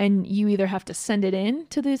 And you either have to send it in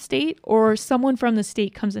to the state, or someone from the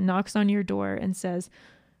state comes and knocks on your door and says,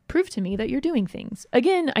 prove to me that you're doing things.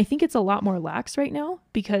 Again, I think it's a lot more lax right now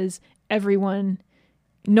because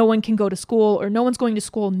no one can go to school, or no one's going to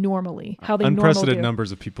school normally, how they normally do. Unprecedented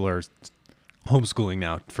numbers of people are homeschooling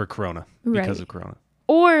now for Corona, because of Corona.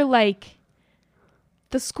 Or like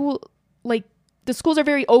the schools are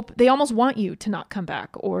very open. They almost want you to not come back,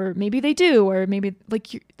 or maybe they do, or maybe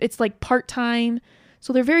like it's like part-time.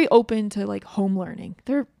 So they're very open to like home learning.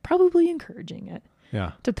 They're probably encouraging it.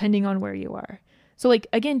 Yeah. Depending on where you are. So like,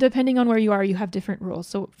 again, depending on where you are, you have different rules.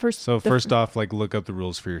 So first off, like look up the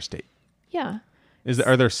rules for your state. Yeah.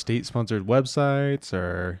 Are there state sponsored websites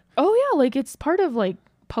or? Oh yeah. Like it's part of like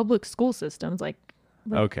public school systems. Like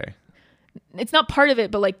okay. It's not part of it,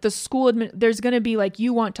 but like the school, there's going to be like,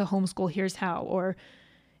 you want to homeschool, here's how, or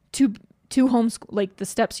to homeschool, like the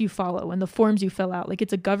steps you follow and the forms you fill out. Like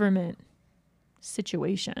it's a government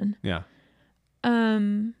situation. Yeah.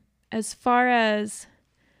 As far as,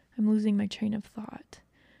 I'm losing my train of thought.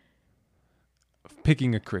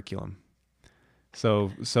 Picking a curriculum.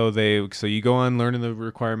 So you go on learning the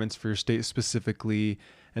requirements for your state specifically,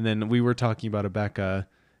 and then we were talking about ABECA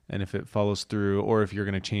and if it follows through, or if you're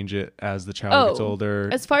going to change it as the child gets older.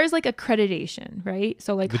 As far as like accreditation, right?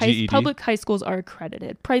 So like public high schools are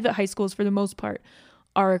accredited. Private high schools, for the most part,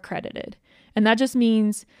 are accredited, and that just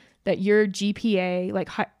means that your GPA,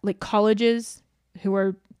 like colleges who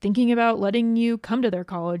are thinking about letting you come to their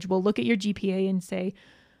college, will look at your GPA and say,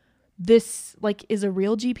 this like is a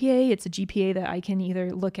real GPA. It's a GPA that I can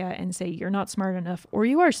either look at and say you're not smart enough or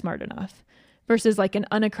you are smart enough, versus like an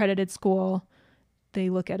unaccredited school. They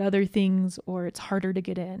look at other things, or it's harder to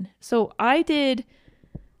get in. So I did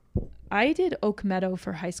Oak Meadow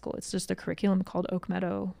for high school. It's just a curriculum called Oak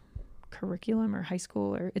Meadow Curriculum or high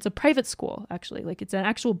school, or it's a private school actually. Like it's an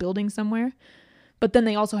actual building somewhere, but then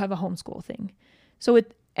they also have a homeschool thing. So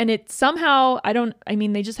it somehow,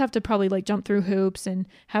 they just have to probably like jump through hoops and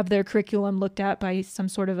have their curriculum looked at by some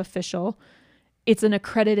sort of official. It's an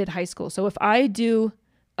accredited high school. So if I do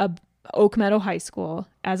a Oak Meadow High School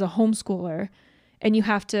as a homeschooler, and you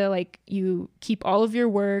have to like, you keep all of your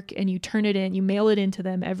work and you turn it in, you mail it into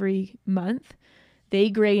them every month,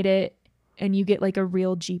 they grade it and you get like a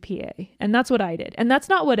real GPA. And that's what I did. And that's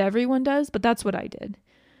not what everyone does, but that's what I did.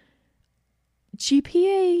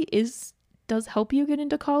 GPA does help you get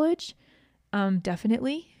into college.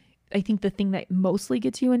 Definitely. I think the thing that mostly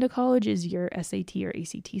gets you into college is your SAT or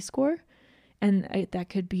ACT score. And that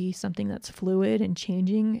could be something that's fluid and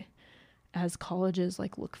changing as colleges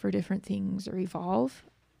like look for different things or evolve.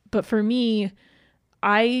 But for me,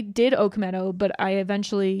 I did Oak Meadow, but I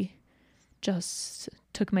eventually just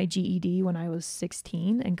took my GED when I was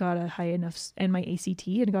 16 and got a high enough, and my ACT,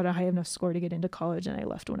 and got a high enough score to get into college, and I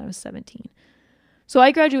left when I was 17. So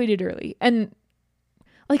I graduated early, and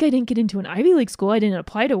like I didn't get into an Ivy League school. I didn't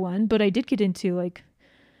apply to one, but I did get into like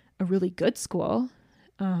a really good school.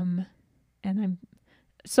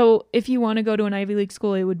 So if you want to go to an Ivy League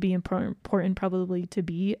school, it would be important probably to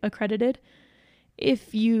be accredited.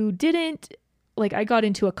 If you didn't, like I got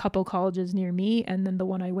into a couple colleges near me, and then the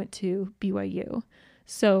one I went to, BYU.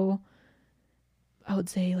 So I would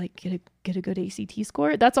say like get a good ACT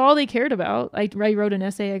score. That's all they cared about. I wrote an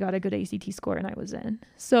essay, I got a good ACT score, and I was in.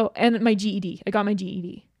 So, and my GED, I got my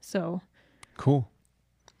GED. So cool.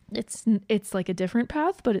 It's like a different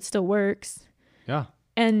path, but it still works. Yeah.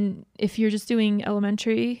 And if you're just doing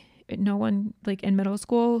elementary, no one, like in middle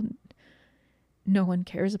school, no one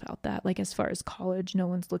cares about that. Like as far as college, no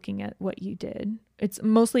one's looking at what you did. It's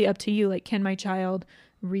mostly up to you. Like, can my child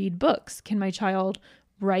read books? Can my child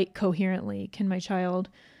write coherently? Can my child,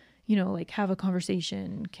 like have a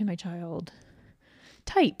conversation? Can my child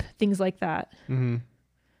type? Things like that. Mm-hmm.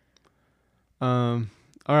 All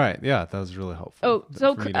right. Yeah, that was really helpful.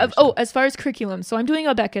 As far as curriculum. So I'm doing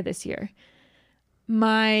ABECA this year.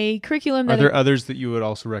 My curriculum. Are there others that you would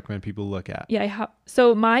also recommend people look at? Yeah.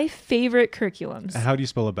 So my favorite curriculums. How do you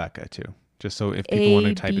spell ABECA too? Just so if people want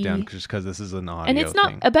to type it down, just because this is an audio and it's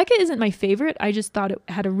not thing. ABECA isn't my favorite. I just thought it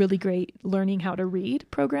had a really great learning how to read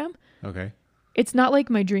program. Okay. It's not like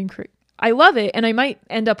my dream curriculum. I love it, and I might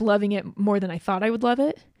end up loving it more than I thought I would love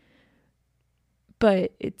it.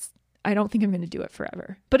 but I don't think I'm going to do it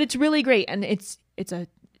forever. But it's really great. And it's a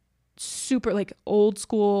super like old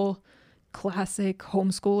school, classic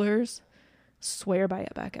homeschoolers swear by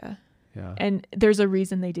Abeka. Yeah. And there's a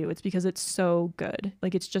reason they do. It's because it's so good.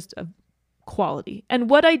 Like it's just a quality. And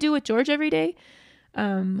what I do with George every day,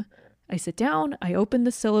 I sit down, I open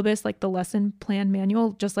the syllabus, like the lesson plan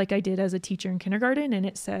manual, just like I did as a teacher in kindergarten. And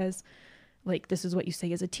it says, like, this is what you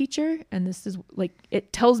say as a teacher. And this is like,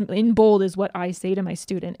 it tells me in bold is what I say to my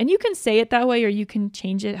student. And you can say it that way, or you can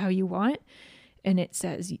change it how you want. And it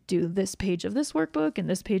says, you do this page of this workbook and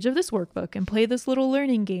this page of this workbook and play this little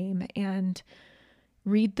learning game and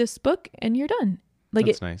read this book and you're done. Like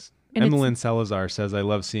That's nice. Emmeline Salazar says, I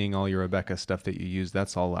love seeing all your Abeka stuff that you use.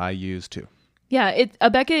 That's all I use too. Yeah,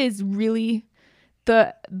 Abeka is really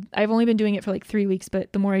I've only been doing it for like 3 weeks,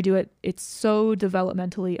 but the more I do it, it's so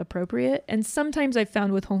developmentally appropriate. And sometimes I've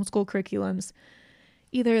found with homeschool curriculums,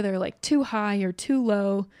 either they're like too high or too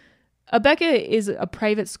low. Abeka is a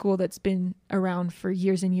private school that's been around for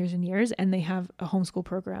years and years and years, and they have a homeschool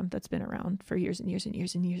program that's been around for years and years and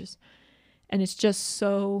years and years. And it's just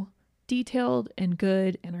so detailed and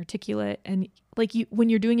good and articulate. And like when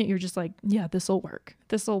you're doing it, you're just like, yeah, this will work.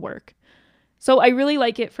 This will work. So I really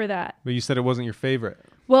like it for that. But you said it wasn't your favorite.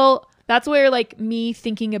 Well, that's where like me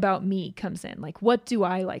thinking about me comes in. Like, what do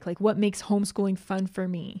I like? Like, what makes homeschooling fun for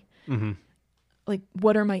me? Mm-hmm. Like,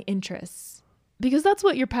 what are my interests? Because that's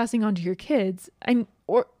what you're passing on to your kids. Like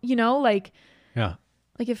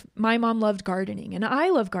if my mom loved gardening and I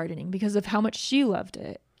love gardening because of how much she loved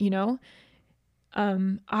it,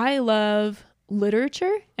 I love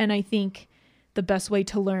literature. And I think the best way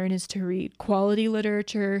to learn is to read quality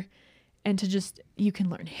literature. And you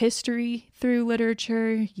can learn history through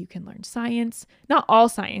literature. You can learn science, not all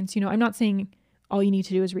science. I'm not saying all you need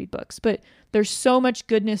to do is read books, but there's so much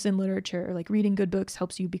goodness in literature. Like reading good books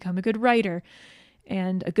helps you become a good writer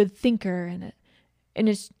and a good thinker. And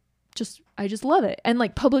it's just, I just love it. And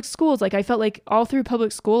like public schools, like I felt like all through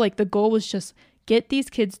public school, like the goal was just get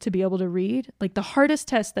these kids to be able to read. Like the hardest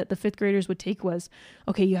test that the 5th graders would take was,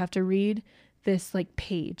 okay, you have to read this like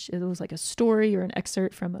page. It was like a story or an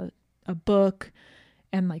excerpt from a book,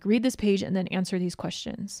 and like read this page and then answer these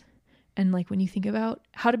questions. And like when you think about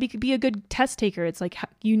how to be a good test taker, it's like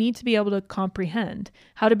you need to be able to comprehend.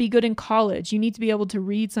 How to be good in college, you need to be able to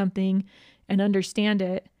read something and understand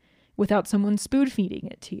it without someone spoon feeding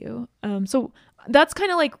it to you. So that's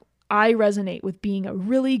kind of like I resonate with being a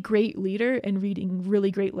really great leader and reading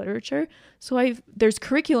really great literature. So there's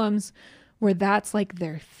curriculums where that's like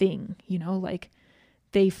their thing, like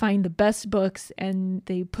they find the best books and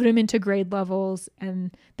they put them into grade levels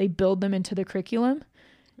and they build them into the curriculum.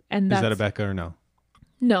 And is that Abeka or no?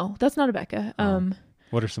 No, that's not Abeka.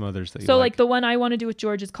 What are some others that you so like the one I want to do with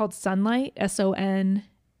George is called Sonlight, Sonlight.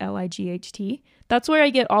 That's where I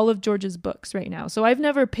get all of George's books right now. So I've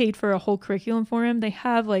never paid for a whole curriculum for him. They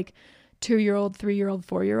have like 2-year-old, 3-year-old,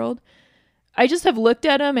 4-year-old. I just have looked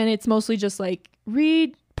at them and it's mostly just like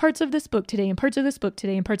read parts of this book today and parts of this book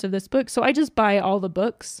today and parts of this book. So I just buy all the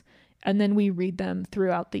books and then we read them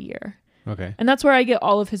throughout the year. Okay. And that's where I get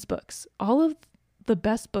all of his books. All of the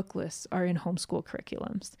best book lists are in homeschool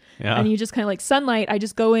curriculums. Yeah. And you just kind of like Sonlight, I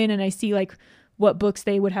just go in and I see like what books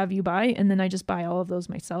they would have you buy. And then I just buy all of those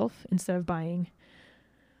myself instead of buying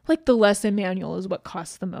like the lesson manual is what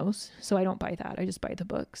costs the most. So I don't buy that. I just buy the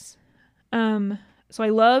books. So I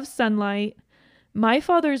love Sonlight. My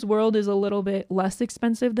Father's World is a little bit less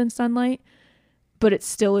expensive than Sonlight, but it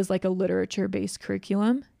still is like a literature-based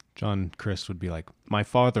curriculum. John Christ would be like, My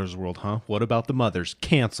Father's World, huh? What about the mothers?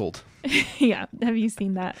 Canceled. Yeah. Have you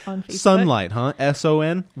seen that on Facebook? Sonlight, huh?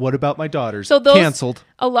 S-O-N? What about my daughters? So canceled.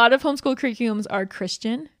 A lot of homeschool curriculums are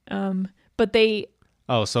Christian, but they...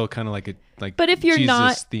 Oh, so kind of like but if you're Jesus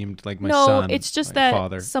not themed, like my no, son. No, it's just that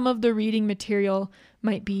father. Some of the reading material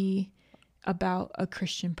might be about a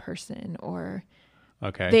Christian person or...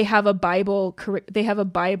 Okay. They have a Bible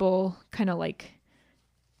kind of like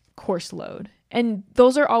course load. And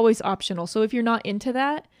those are always optional. So if you're not into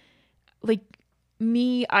that, like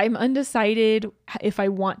me, I'm undecided if I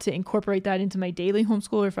want to incorporate that into my daily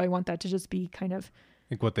homeschool or if I want that to just be kind of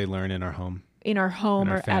like what they learn in our home. Or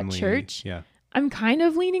family, at church. Yeah. I'm kind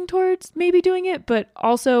of leaning towards maybe doing it, but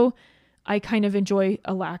also I kind of enjoy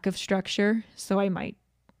a lack of structure. So I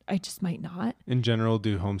just might not. In general,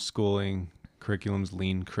 do homeschooling curriculums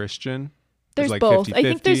lean Christian? There's like both. 50-50 I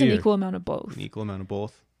think there's an equal amount of both. An equal amount of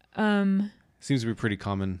both. Seems to be pretty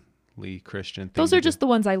commonly Christian. Those are just the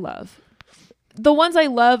ones I love. The ones I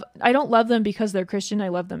love, I don't love them because they're Christian. I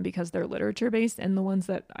love them because they're literature based. And the ones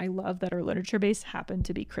that I love that are literature based happen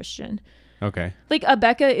to be Christian. Okay. Like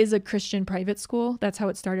Abeka is a Christian private school. That's how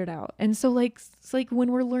it started out. And so like it's like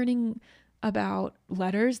when we're learning about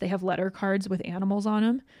letters, they have letter cards with animals on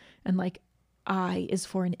them, and like I is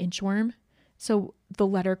for an inchworm. So the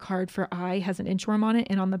letter card for I has an inchworm on it,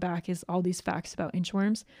 and on the back is all these facts about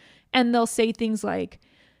inchworms. And they'll say things like,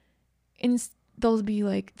 they'll be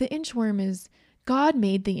like, the inchworm is, God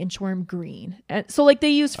made the inchworm green. And so like they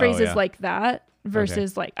use phrases like that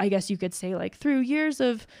versus like, I guess you could say like, through years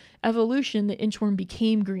of evolution, the inchworm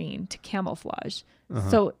became green to camouflage.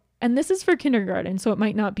 So, and this is for kindergarten, so it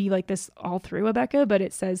might not be like this all through Abeka, but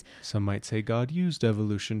it says, some might say God used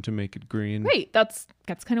evolution to make it green. Right. That's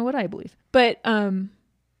kind of what I believe. But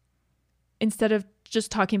instead of just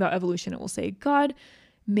talking about evolution, it will say God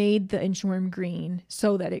made the inchworm green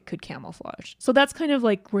so that it could camouflage. So that's kind of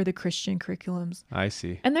like where the Christian curriculums. I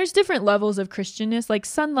see. And there's different levels of Christianness. Like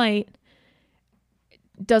Sunlight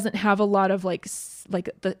doesn't have a lot of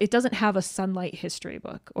it doesn't have a Sunlight history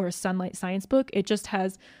book or a Sunlight science book. It just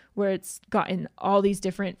has where it's gotten all these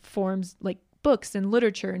different forms, like books and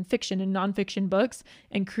literature and fiction and nonfiction books,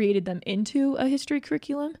 and created them into a history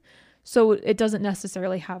curriculum. So it doesn't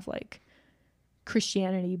necessarily have like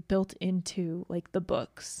Christianity built into like the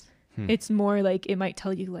books. It's more like it might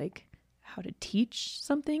tell you like how to teach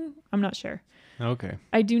something. I'm not sure. Okay.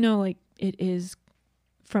 I do know like it is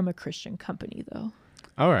from a Christian company though.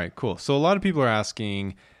 All right, cool. So a lot of people are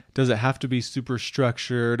asking, does it have to be super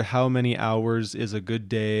structured? How many hours is a good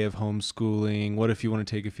day of homeschooling? What if you want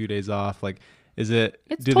to take a few days off? Like, It's did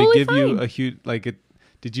totally it give you fine. a huge, like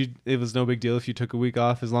it was no big deal if you took a week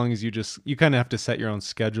off, as long as you kind of have to set your own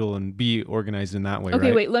schedule and be organized in that way, Okay,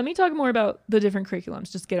 right? wait, let me talk more about the different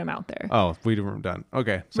curriculums. Just get them out there. Oh, we weren't done.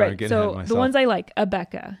 Okay, sorry, Right. getting ahead of So myself. the ones I like,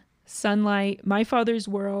 Abeka, Sunlight, My Father's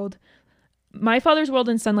World. My Father's World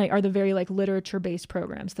and Sunlight are the very like literature-based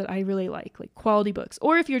programs that I really like quality books.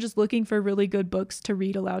 Or if you're just looking for really good books to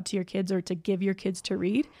read aloud to your kids or to give your kids to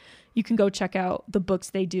read, you can go check out the books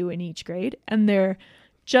they do in each grade, and they're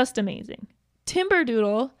just amazing.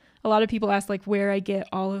 Timberdoodle, a lot of people ask like where I get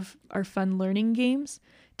all of our fun learning games.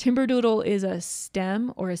 Timberdoodle is a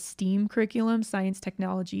STEM or a STEAM curriculum, science,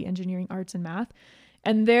 technology, engineering, arts, and math.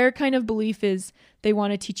 And their kind of belief is they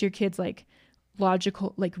want to teach your kids like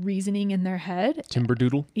logical, like reasoning in their head.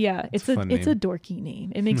 Timberdoodle? Yeah, it's a fun name. a dorky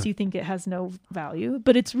name. It makes you think it has no value,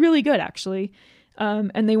 but it's really good actually.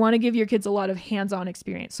 And they want to give your kids a lot of hands-on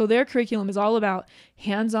experience. So their curriculum is all about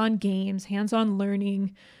hands-on games, hands-on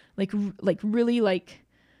learning, like really like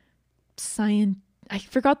I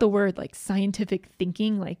forgot the word, like scientific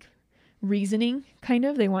thinking, like reasoning kind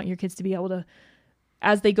of. They want your kids to be able to,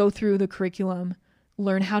 as they go through the curriculum,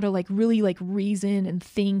 learn how to like really like reason and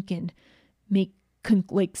think and make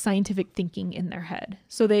like scientific thinking in their head.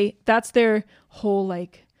 So that's their whole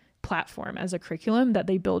like platform as a curriculum that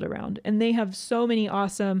they build around. And they have so many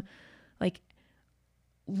awesome like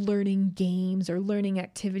learning games or learning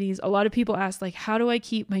activities. A lot of people ask like, how do I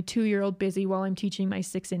keep my 2-year-old busy while I'm teaching my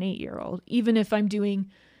 6 and 8-year-old, even if I'm doing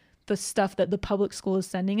the stuff that the public school is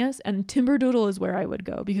sending us? And Timberdoodle is where I would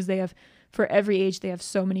go, because they have, for every age, they have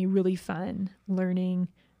so many really fun learning,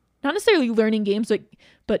 not necessarily learning games,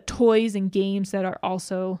 but toys and games that are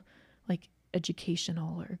also like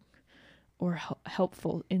educational or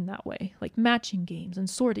helpful in that way, like matching games and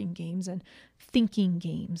sorting games and thinking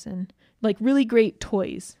games and like really great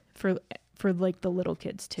toys for like the little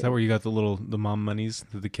kids too. Is that where you got the mom monies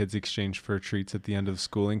that the kids exchange for treats at the end of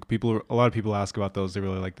schooling? A lot of people ask about those. They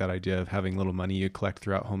really like that idea of having little money you collect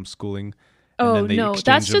throughout homeschooling. Oh no,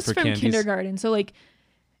 that's just from candies. kindergarten. So like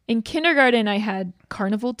in kindergarten, I had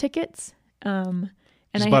carnival tickets.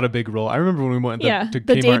 And I bought a big roll. I remember when we went to the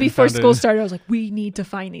Kmart day before and found school started, I was like, we need to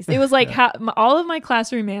find these. It was like all of my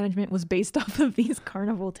classroom management was based off of these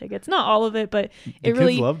carnival tickets. Not all of it, but the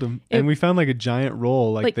kids loved them. And we found like a giant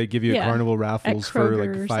roll, like they give you a carnival raffles for like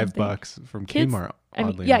 $5 from Kmart.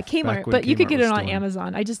 Kmart, but you could get it on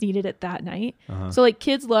Amazon. I just needed it that night. So like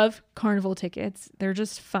kids love carnival tickets. They're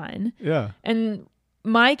just fun. Yeah. And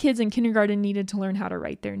my kids in kindergarten needed to learn how to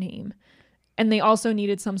write their name. And they also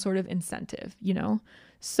needed some sort of incentive, you know?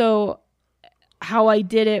 So how I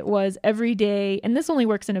did it was every day, and this only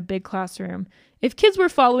works in a big classroom. If kids were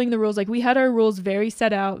following the rules, like we had our rules very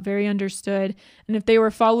set out, very understood. And if they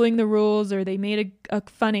were following the rules, or they made a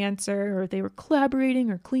fun answer, or they were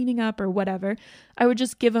collaborating or cleaning up or whatever, I would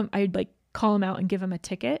just I'd like call them out and give them a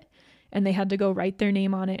ticket. And they had to go write their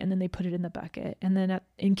name on it, and then they put it in the bucket. And then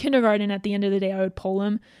in kindergarten, at the end of the day, I would poll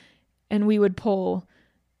them, and we would poll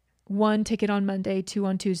 1 ticket on Monday, 2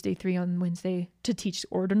 on Tuesday, 3 on Wednesday, to teach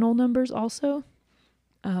ordinal numbers also,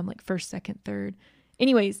 like first, second, third.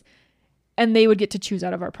 Anyways, and they would get to choose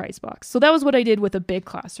out of our prize box. So that was what I did with a big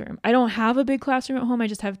classroom. I don't have a big classroom at home. I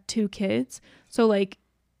just have 2 kids. So like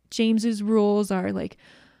James's rules are like,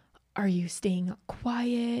 are you staying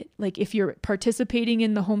quiet? Like if you're participating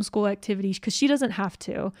in the homeschool activities, because she doesn't have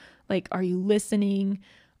to, like, are you listening?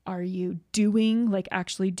 Are you doing, like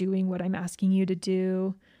actually doing what I'm asking you to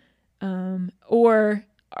do? Or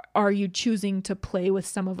are you choosing to play with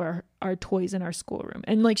some of our toys in our schoolroom?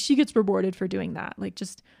 And like, she gets rewarded for doing that. Like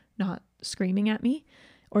just not screaming at me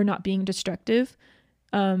or not being destructive.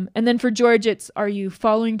 And then for George, it's, are you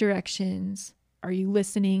following directions? Are you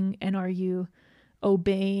listening? And are you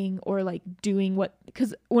obeying or like doing what,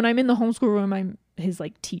 because when I'm in the homeschool room, I'm his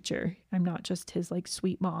like teacher. I'm not just his like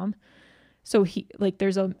sweet mom. So he like,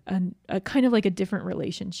 there's a kind of like a different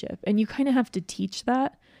relationship, and you kind of have to teach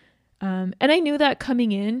that. And I knew that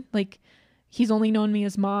coming in, like he's only known me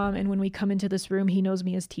as mom. And when we come into this room, he knows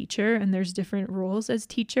me as teacher, and there's different roles as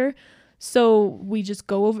teacher. So we just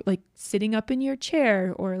go over like sitting up in your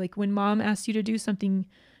chair, or like when mom asks you to do something,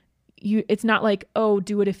 it's not like, oh,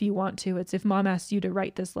 do it if you want to. It's if mom asks you to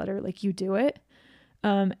write this letter, like you do it.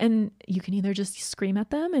 And you can either just scream at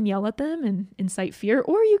them and yell at them and incite fear,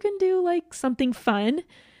 or you can do like something fun,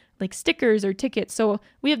 like stickers or tickets. So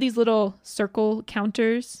we have these little circle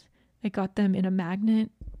counters. I got them in a magnet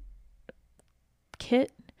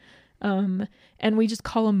kit. And we just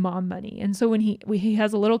call them mom money. And so when he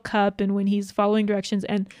has a little cup, and when he's following directions,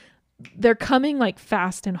 and they're coming like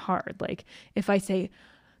fast and hard. Like if I say,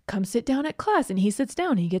 come sit down at class, and he sits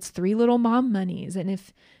down, he gets 3 little mom monies. And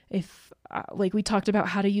if like we talked about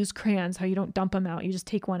how to use crayons, how you don't dump them out, you just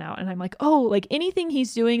take one out. And I'm like, oh, like anything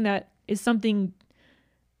he's doing that is something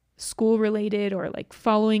school related, or like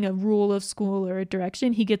following a rule of school or a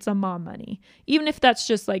direction, he gets a mom money. Even if that's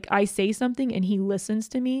just like I say something and he listens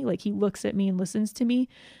to me, like he looks at me and listens to me,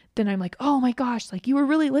 then I'm like, oh my gosh, like you were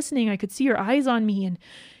really listening. I could see your eyes on me,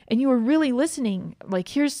 and you were really listening. Like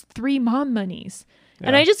here's 3 mom monies. Yeah.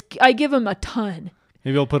 And I give him a ton.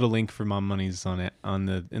 Maybe I'll put a link for mom monies on it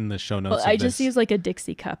in the show notes. Well, I just use like a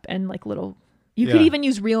Dixie cup and like little. You could even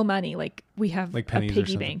use real money. Like we have like a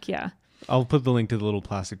piggy bank. Yeah. I'll put the link to the little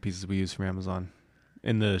plastic pieces we use from Amazon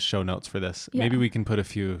in the show notes for this. Yeah. Maybe we can put a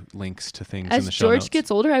few links to things in the show notes. As George gets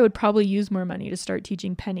older, I would probably use more money to start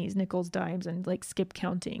teaching pennies, nickels, dimes, and like skip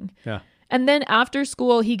counting. Yeah. And then after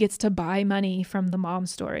school, he gets to buy money from the mom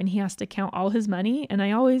store, and he has to count all his money. And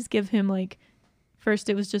I always give him like, first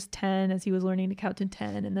it was just 10 as he was learning to count to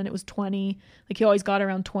 10. And then it was 20. Like he always got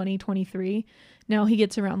around 20, 23. Now he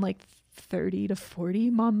gets around like 30 to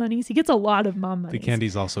 40 mom monies. He gets a lot of mom monies. The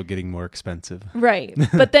candy's also getting more expensive. Right.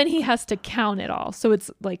 But then he has to count it all. So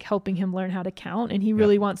it's like helping him learn how to count, and he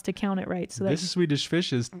really wants to count it right. So this Swedish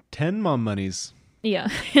fish is 10 mom monies. Yeah.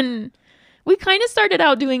 And we kind of started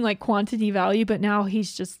out doing like quantity value, but now he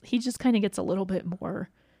just kind of gets a little bit more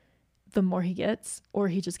the more he gets, or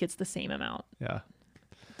he just gets the same amount. Yeah.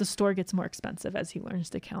 The store gets more expensive as he learns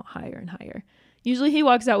to count higher and higher. Usually he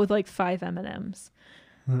walks out with like 5 M&Ms.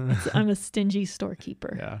 I'm a stingy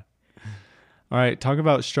storekeeper. Yeah. All right. Talk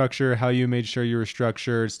about structure, how you made sure you were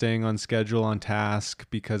structured, staying on schedule, on task,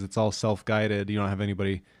 because it's all self-guided. You don't have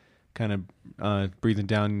anybody kind of breathing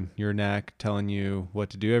down your neck, telling you what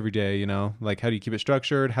to do every day, you know? Like, how do you keep it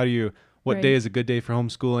structured? What day is a good day for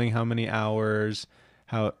homeschooling? How many hours?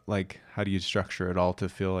 How do you structure it all to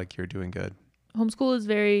feel like you're doing good? Homeschool is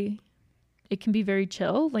it can be very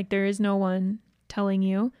chill. Like there is no one telling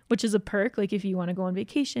you, which is a perk. Like if you want to go on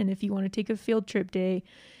vacation, if you want to take a field trip day,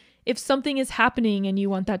 if something is happening and you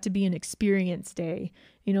want that to be an experience day,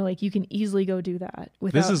 you know, like you can easily go do that.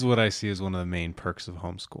 This is what I see as one of the main perks of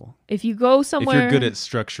homeschool. If you go somewhere, if you're good at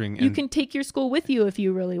structuring, you can take your school with you if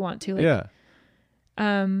you really want to. Like,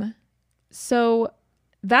 yeah. So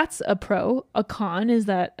that's a pro. A con is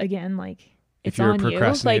that, again, like it's if you're on a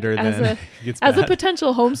procrastinator, you. Like then as a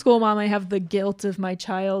potential homeschool mom, I have the guilt of my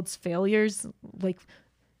child's failures, like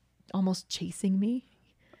almost chasing me.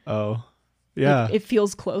 Oh, yeah. Like, it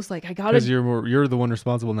feels close. Like I gotta. Because you're the one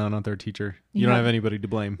responsible now, not their teacher. You don't have anybody to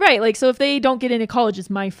blame. Right. Like, so if they don't get into college,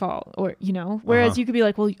 it's my fault, or, you know, whereas you could be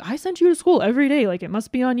like, well, I sent you to school every day. Like it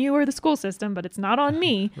must be on you or the school system, but it's not on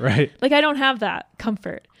me. Right. Like I don't have that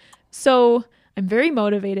comfort. So I'm very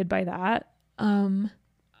motivated by that.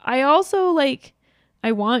 I also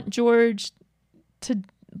I want George to,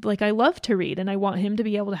 I love to read, and I want him to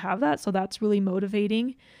be able to have that. So that's really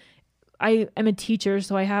motivating. I am a teacher,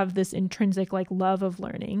 so I have this intrinsic love of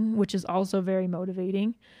learning, which is also very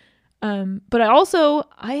motivating. But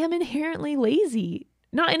I am inherently lazy.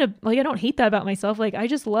 Not in a, I don't hate that about myself. I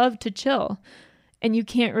just love to chill, and you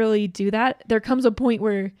can't really do that. There comes a point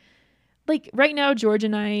where right now, George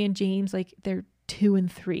and I and James, they're 2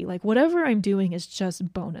 and 3. Like whatever I'm doing is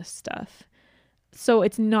just bonus stuff. So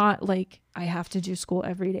it's not like I have to do school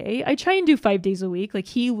every day. I try and do 5 days a week. Like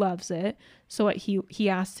he loves it. So he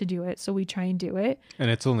asked to do it. So we try and do it.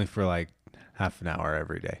 And it's only for like half an hour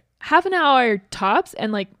every day. Half an hour tops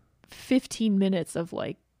and like 15 minutes of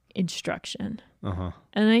like instruction. Uh-huh.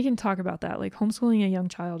 And I can talk about that. Like homeschooling a young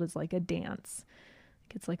child is like a dance.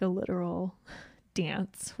 It's like a literal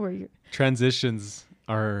dance where you're transitions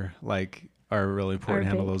are really important to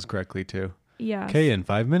handle those correctly too. Yeah. Okay, in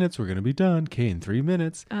 5 minutes we're gonna be done. Okay, in 3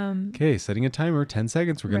 minutes. Okay, setting a timer, 10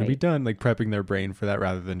 seconds, we're gonna be done. Like prepping their brain for that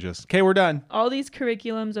rather than just, okay, we're done. All these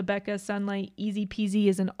curriculums, Abeka, Sunlight, Easy Peasy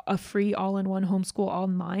is a free all-in-one homeschool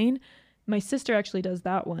online. My sister actually does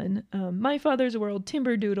that one. My Father's World,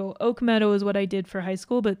 Timberdoodle, Oak Meadow is what I did for high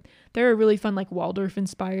school, but they're a really fun like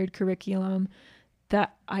Waldorf-inspired curriculum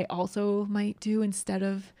that I also might do instead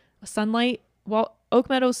of Sunlight. Well, Oak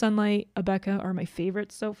Meadow, Sunlight, Abeka are my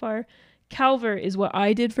favorites so far. Calvert is what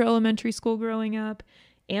I did for elementary school growing up.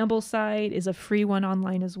 Ambleside is a free one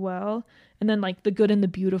online as well. And then like The Good and the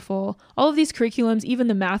Beautiful. All of these curriculums, even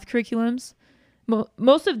the math curriculums,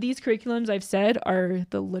 most of these curriculums I've said are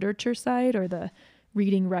the literature side or the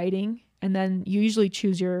reading, writing. And then you usually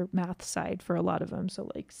choose your math side for a lot of them. So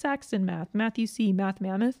like Saxon Math, Matthew C, Math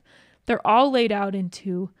Mammoth. They're all laid out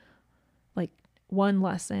into like one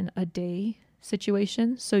lesson a day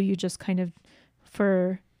situation. So you just kind of,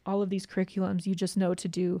 for all of these curriculums, you just know to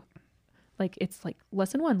do like, it's like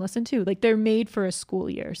lesson 1, lesson 2, like they're made for a school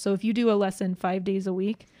year. So if you do a lesson 5 days a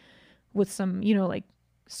week with some, like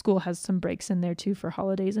school has some breaks in there too for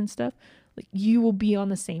holidays and stuff, like you will be on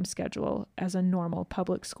the same schedule as a normal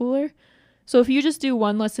public schooler. So if you just do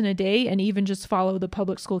one lesson a day and even just follow the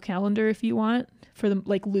public school calendar, if you want, for them,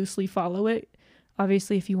 like loosely follow it,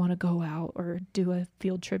 obviously if you want to go out or do a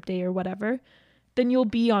field trip day or whatever, then you'll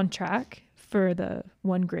be on track for the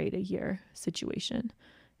 1 grade a year situation.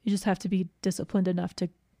 You just have to be disciplined enough to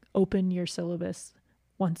open your syllabus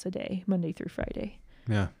once a day, Monday through Friday.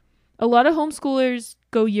 Yeah. A lot of homeschoolers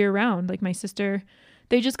go year round. Like my sister,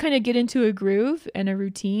 they just kind of get into a groove and a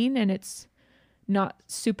routine, and it's not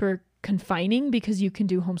super confining because you can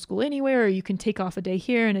do homeschool anywhere, or you can take off a day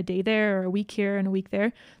here and a day there, or a week here and a week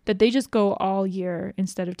there, that they just go all year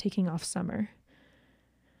instead of taking off summer.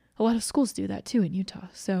 A lot of schools do that too in Utah.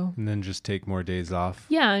 So and then just take more days off.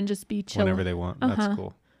 Yeah, and just be chill whenever they want. That's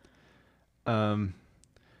cool.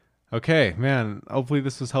 Okay, man. Hopefully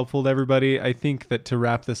this was helpful to everybody. I think that to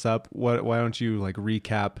wrap this up, why don't you like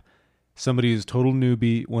recap somebody who's total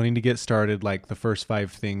newbie wanting to get started, like the first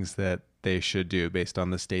 5 things that they should do based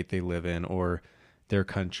on the state they live in or their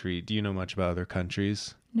country. Do you know much about other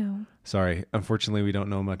countries? No. Sorry. Unfortunately, we don't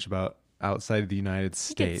know much about outside of the United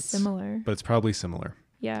States. It's similar. But it's probably similar.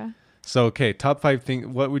 Yeah. So, okay, top 5 things.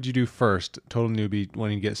 What would you do first? Total newbie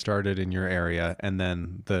wanting to get started in your area, and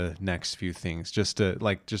then the next few things, just to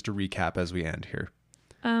recap as we end here.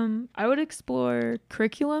 I would explore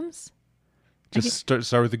curriculums. Just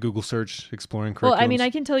start with the Google search, exploring curriculums. Well, I mean, I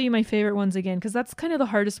can tell you my favorite ones again, because that's kind of the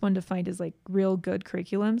hardest one to find is like real good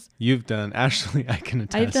curriculums. You've done, Ashley, I can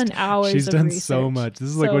attest. I've done hours She's of done research. so much. This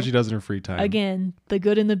is like what she does in her free time. Again, The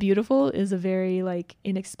Good and the Beautiful is a very like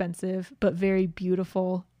inexpensive, but very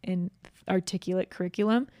beautiful and articulate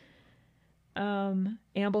curriculum.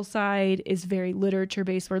 Ambleside is very literature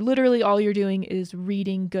based, where literally all you're doing is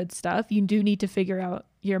reading good stuff. You do need to figure out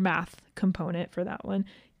your math component for that one.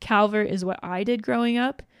 Calvert is what I did growing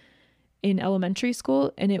up in elementary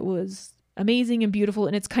school, and it was amazing and beautiful,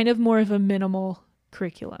 and it's kind of more of a minimal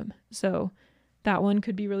curriculum. So that one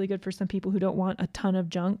could be really good for some people who don't want a ton of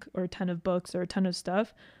junk or a ton of books or a ton of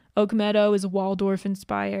stuff. Oak Meadow is Waldorf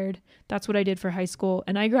inspired. That's what I did for high school.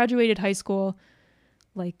 And I graduated high school,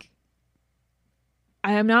 like,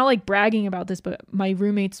 I am not like bragging about this, but my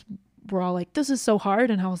roommates were all like, this is so hard.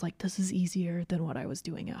 And I was like, this is easier than what I was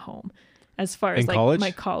doing at home. As far as like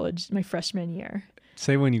my freshman year.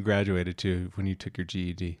 Say when you graduated too, when you took your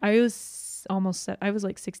GED. I was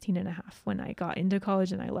like 16 and a half when I got into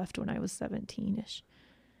college, and I left when I was 17-ish.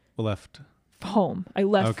 Left? Home. I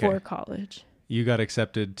left for college. You got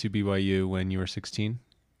accepted to BYU when you were 16?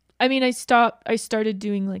 I mean, I started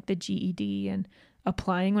doing like the GED and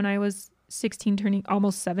applying when I was 16, turning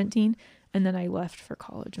almost 17. And then I left for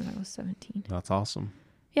college when I was 17. That's awesome.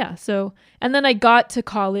 Yeah. So, and then I got to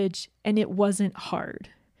college and it wasn't hard.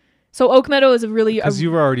 So Oak Meadow is because you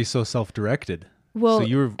were already so self-directed. Well, so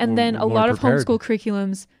you were and then a lot prepared. of homeschool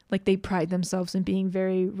curriculums, like they pride themselves in being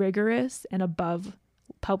very rigorous and above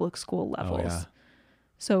public school levels. Oh, yeah.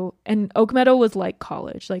 So, and Oak Meadow was like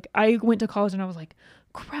college. Like I went to college and I was like,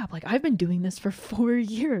 crap, like I've been doing this for 4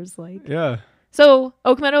 years. Like, yeah. So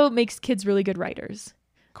Oak Meadow makes kids really good writers.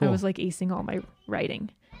 Cool. I was like acing all my writing.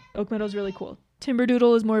 Oak Meadow's really cool.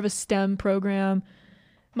 Timberdoodle is more of a STEM program.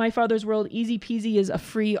 My Father's World, Easy Peasy, is a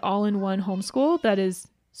free all-in-one homeschool that is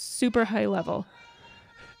super high level.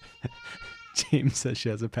 James says she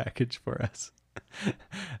has a package for us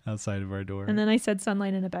outside of our door. And then I said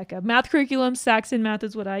Sunlight and Abeka. Math curriculum, Saxon Math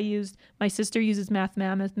is what I used. My sister uses Math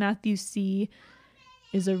Mammoth. Matthew C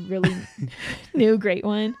is a really new great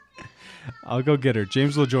one. I'll go get her.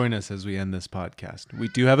 James will join us as we end this podcast. We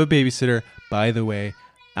do have a babysitter, by the way,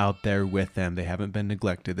 out there with them. They haven't been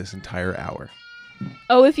neglected this entire hour.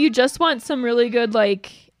 Oh, if you just want some really good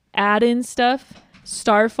like add-in stuff,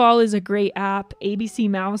 Starfall is a great app. ABC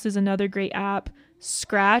Mouse is another great app.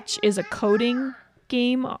 Scratch is a coding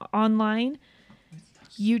game online.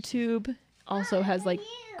 YouTube also has like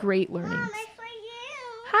great learnings.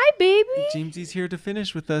 Hi, baby. Jamesy's here to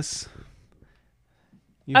finish with us.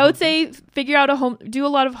 I would say figure out do a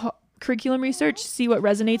lot of curriculum research, see what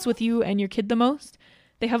resonates with you and your kid the most.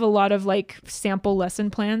 They have a lot of like sample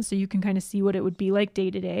lesson plans, so you can kind of see what it would be like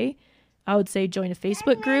day to day. I would say join a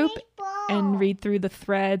Facebook group and read through the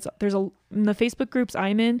threads. In the Facebook groups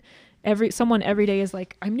I'm in, someone every day is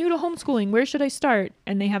like, I'm new to homeschooling. Where should I start?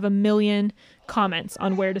 And they have 1 million comments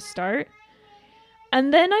on where to start.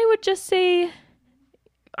 And then I would just say,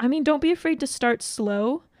 don't be afraid to start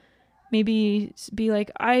slow. Maybe be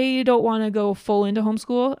like, I don't want to go full into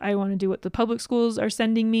homeschool. I want to do what the public schools are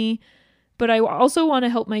sending me. But I also want to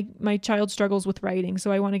help my child struggles with writing.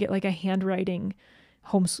 So I want to get like a handwriting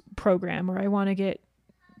program, or I want to get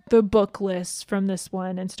the book lists from this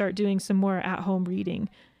one and start doing some more at-home reading.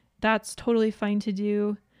 That's totally fine to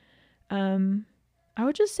do. I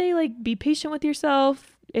would just say like be patient with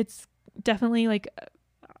yourself. It's definitely like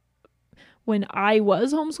when I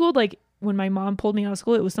was homeschooled, like when my mom pulled me out of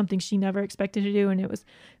school, it was something she never expected to do. And it was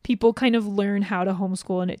people kind of learn how to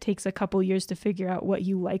homeschool, and it takes a couple years to figure out what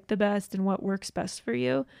you like the best and what works best for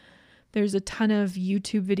you. There's a ton of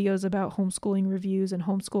YouTube videos about homeschooling reviews and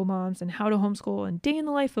homeschool moms and how to homeschool and day in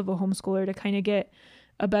the life of a homeschooler to kind of get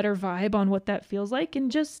a better vibe on what that feels like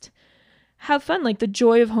and just have fun. Like the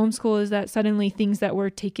joy of homeschool is that suddenly things that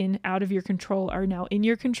were taken out of your control are now in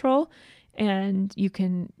your control, and you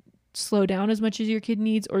can slow down as much as your kid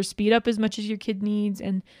needs or speed up as much as your kid needs.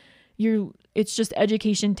 And it's just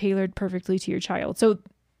education tailored perfectly to your child. So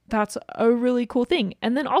that's a really cool thing.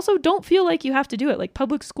 And then also don't feel like you have to do it. Like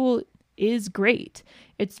public school is great.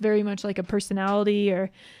 It's very much like a personality or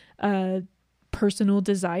a personal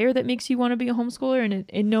desire that makes you want to be a homeschooler. And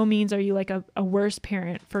in no means are you like a worse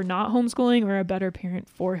parent for not homeschooling or a better parent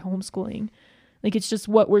for homeschooling. Like it's just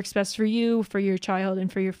what works best for you, for your child,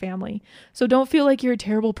 and for your family. So don't feel like you're a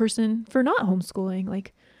terrible person for not homeschooling.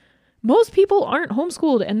 Like most people aren't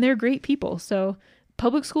homeschooled and they're great people. So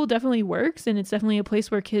public school definitely works, and it's definitely a place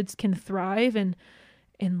where kids can thrive and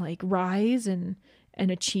like rise and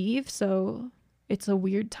achieve. So it's a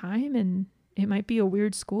weird time and it might be a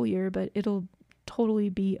weird school year, but it'll totally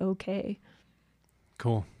be okay.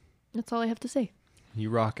 Cool. That's all I have to say. You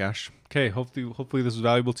rock, Ash. Okay, hopefully this was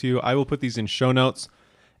valuable to you. I will put these in show notes,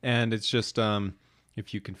 and it's just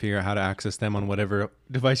if you can figure out how to access them on whatever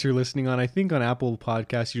device you're listening on. I think on Apple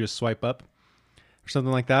Podcasts, you just swipe up or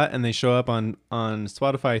something like that, and they show up on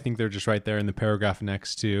Spotify. I think they're just right there in the paragraph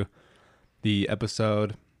next to the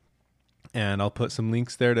episode, and I'll put some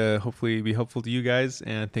links there to hopefully be helpful to you guys.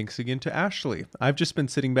 And thanks again to Ashley. I've just been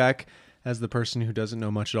sitting back as the person who doesn't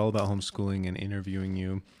know much at all about homeschooling and interviewing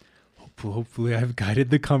you. Hopefully I've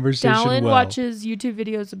guided the conversation Dallin well. watches YouTube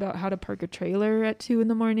videos about how to park a trailer at 2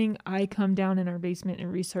 a.m. I come down in our basement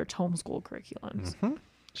and research homeschool curriculums. Mm-hmm.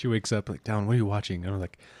 She wakes up like, Dallin, what are you watching? And I'm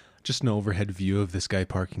like, just an overhead view of this guy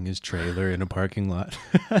parking his trailer in a parking lot.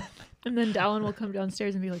 And then Dallin will come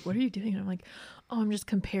downstairs and be like, what are you doing? And I'm like, oh, I'm just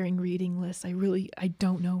comparing reading lists. I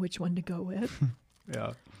don't know which one to go with.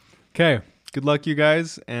 Yeah. Okay. Good luck, you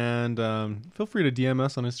guys. And feel free to DM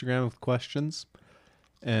us on Instagram with questions.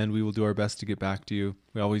 And we will do our best to get back to you.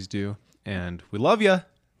 We always do. And we love you.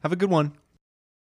 Have a good one.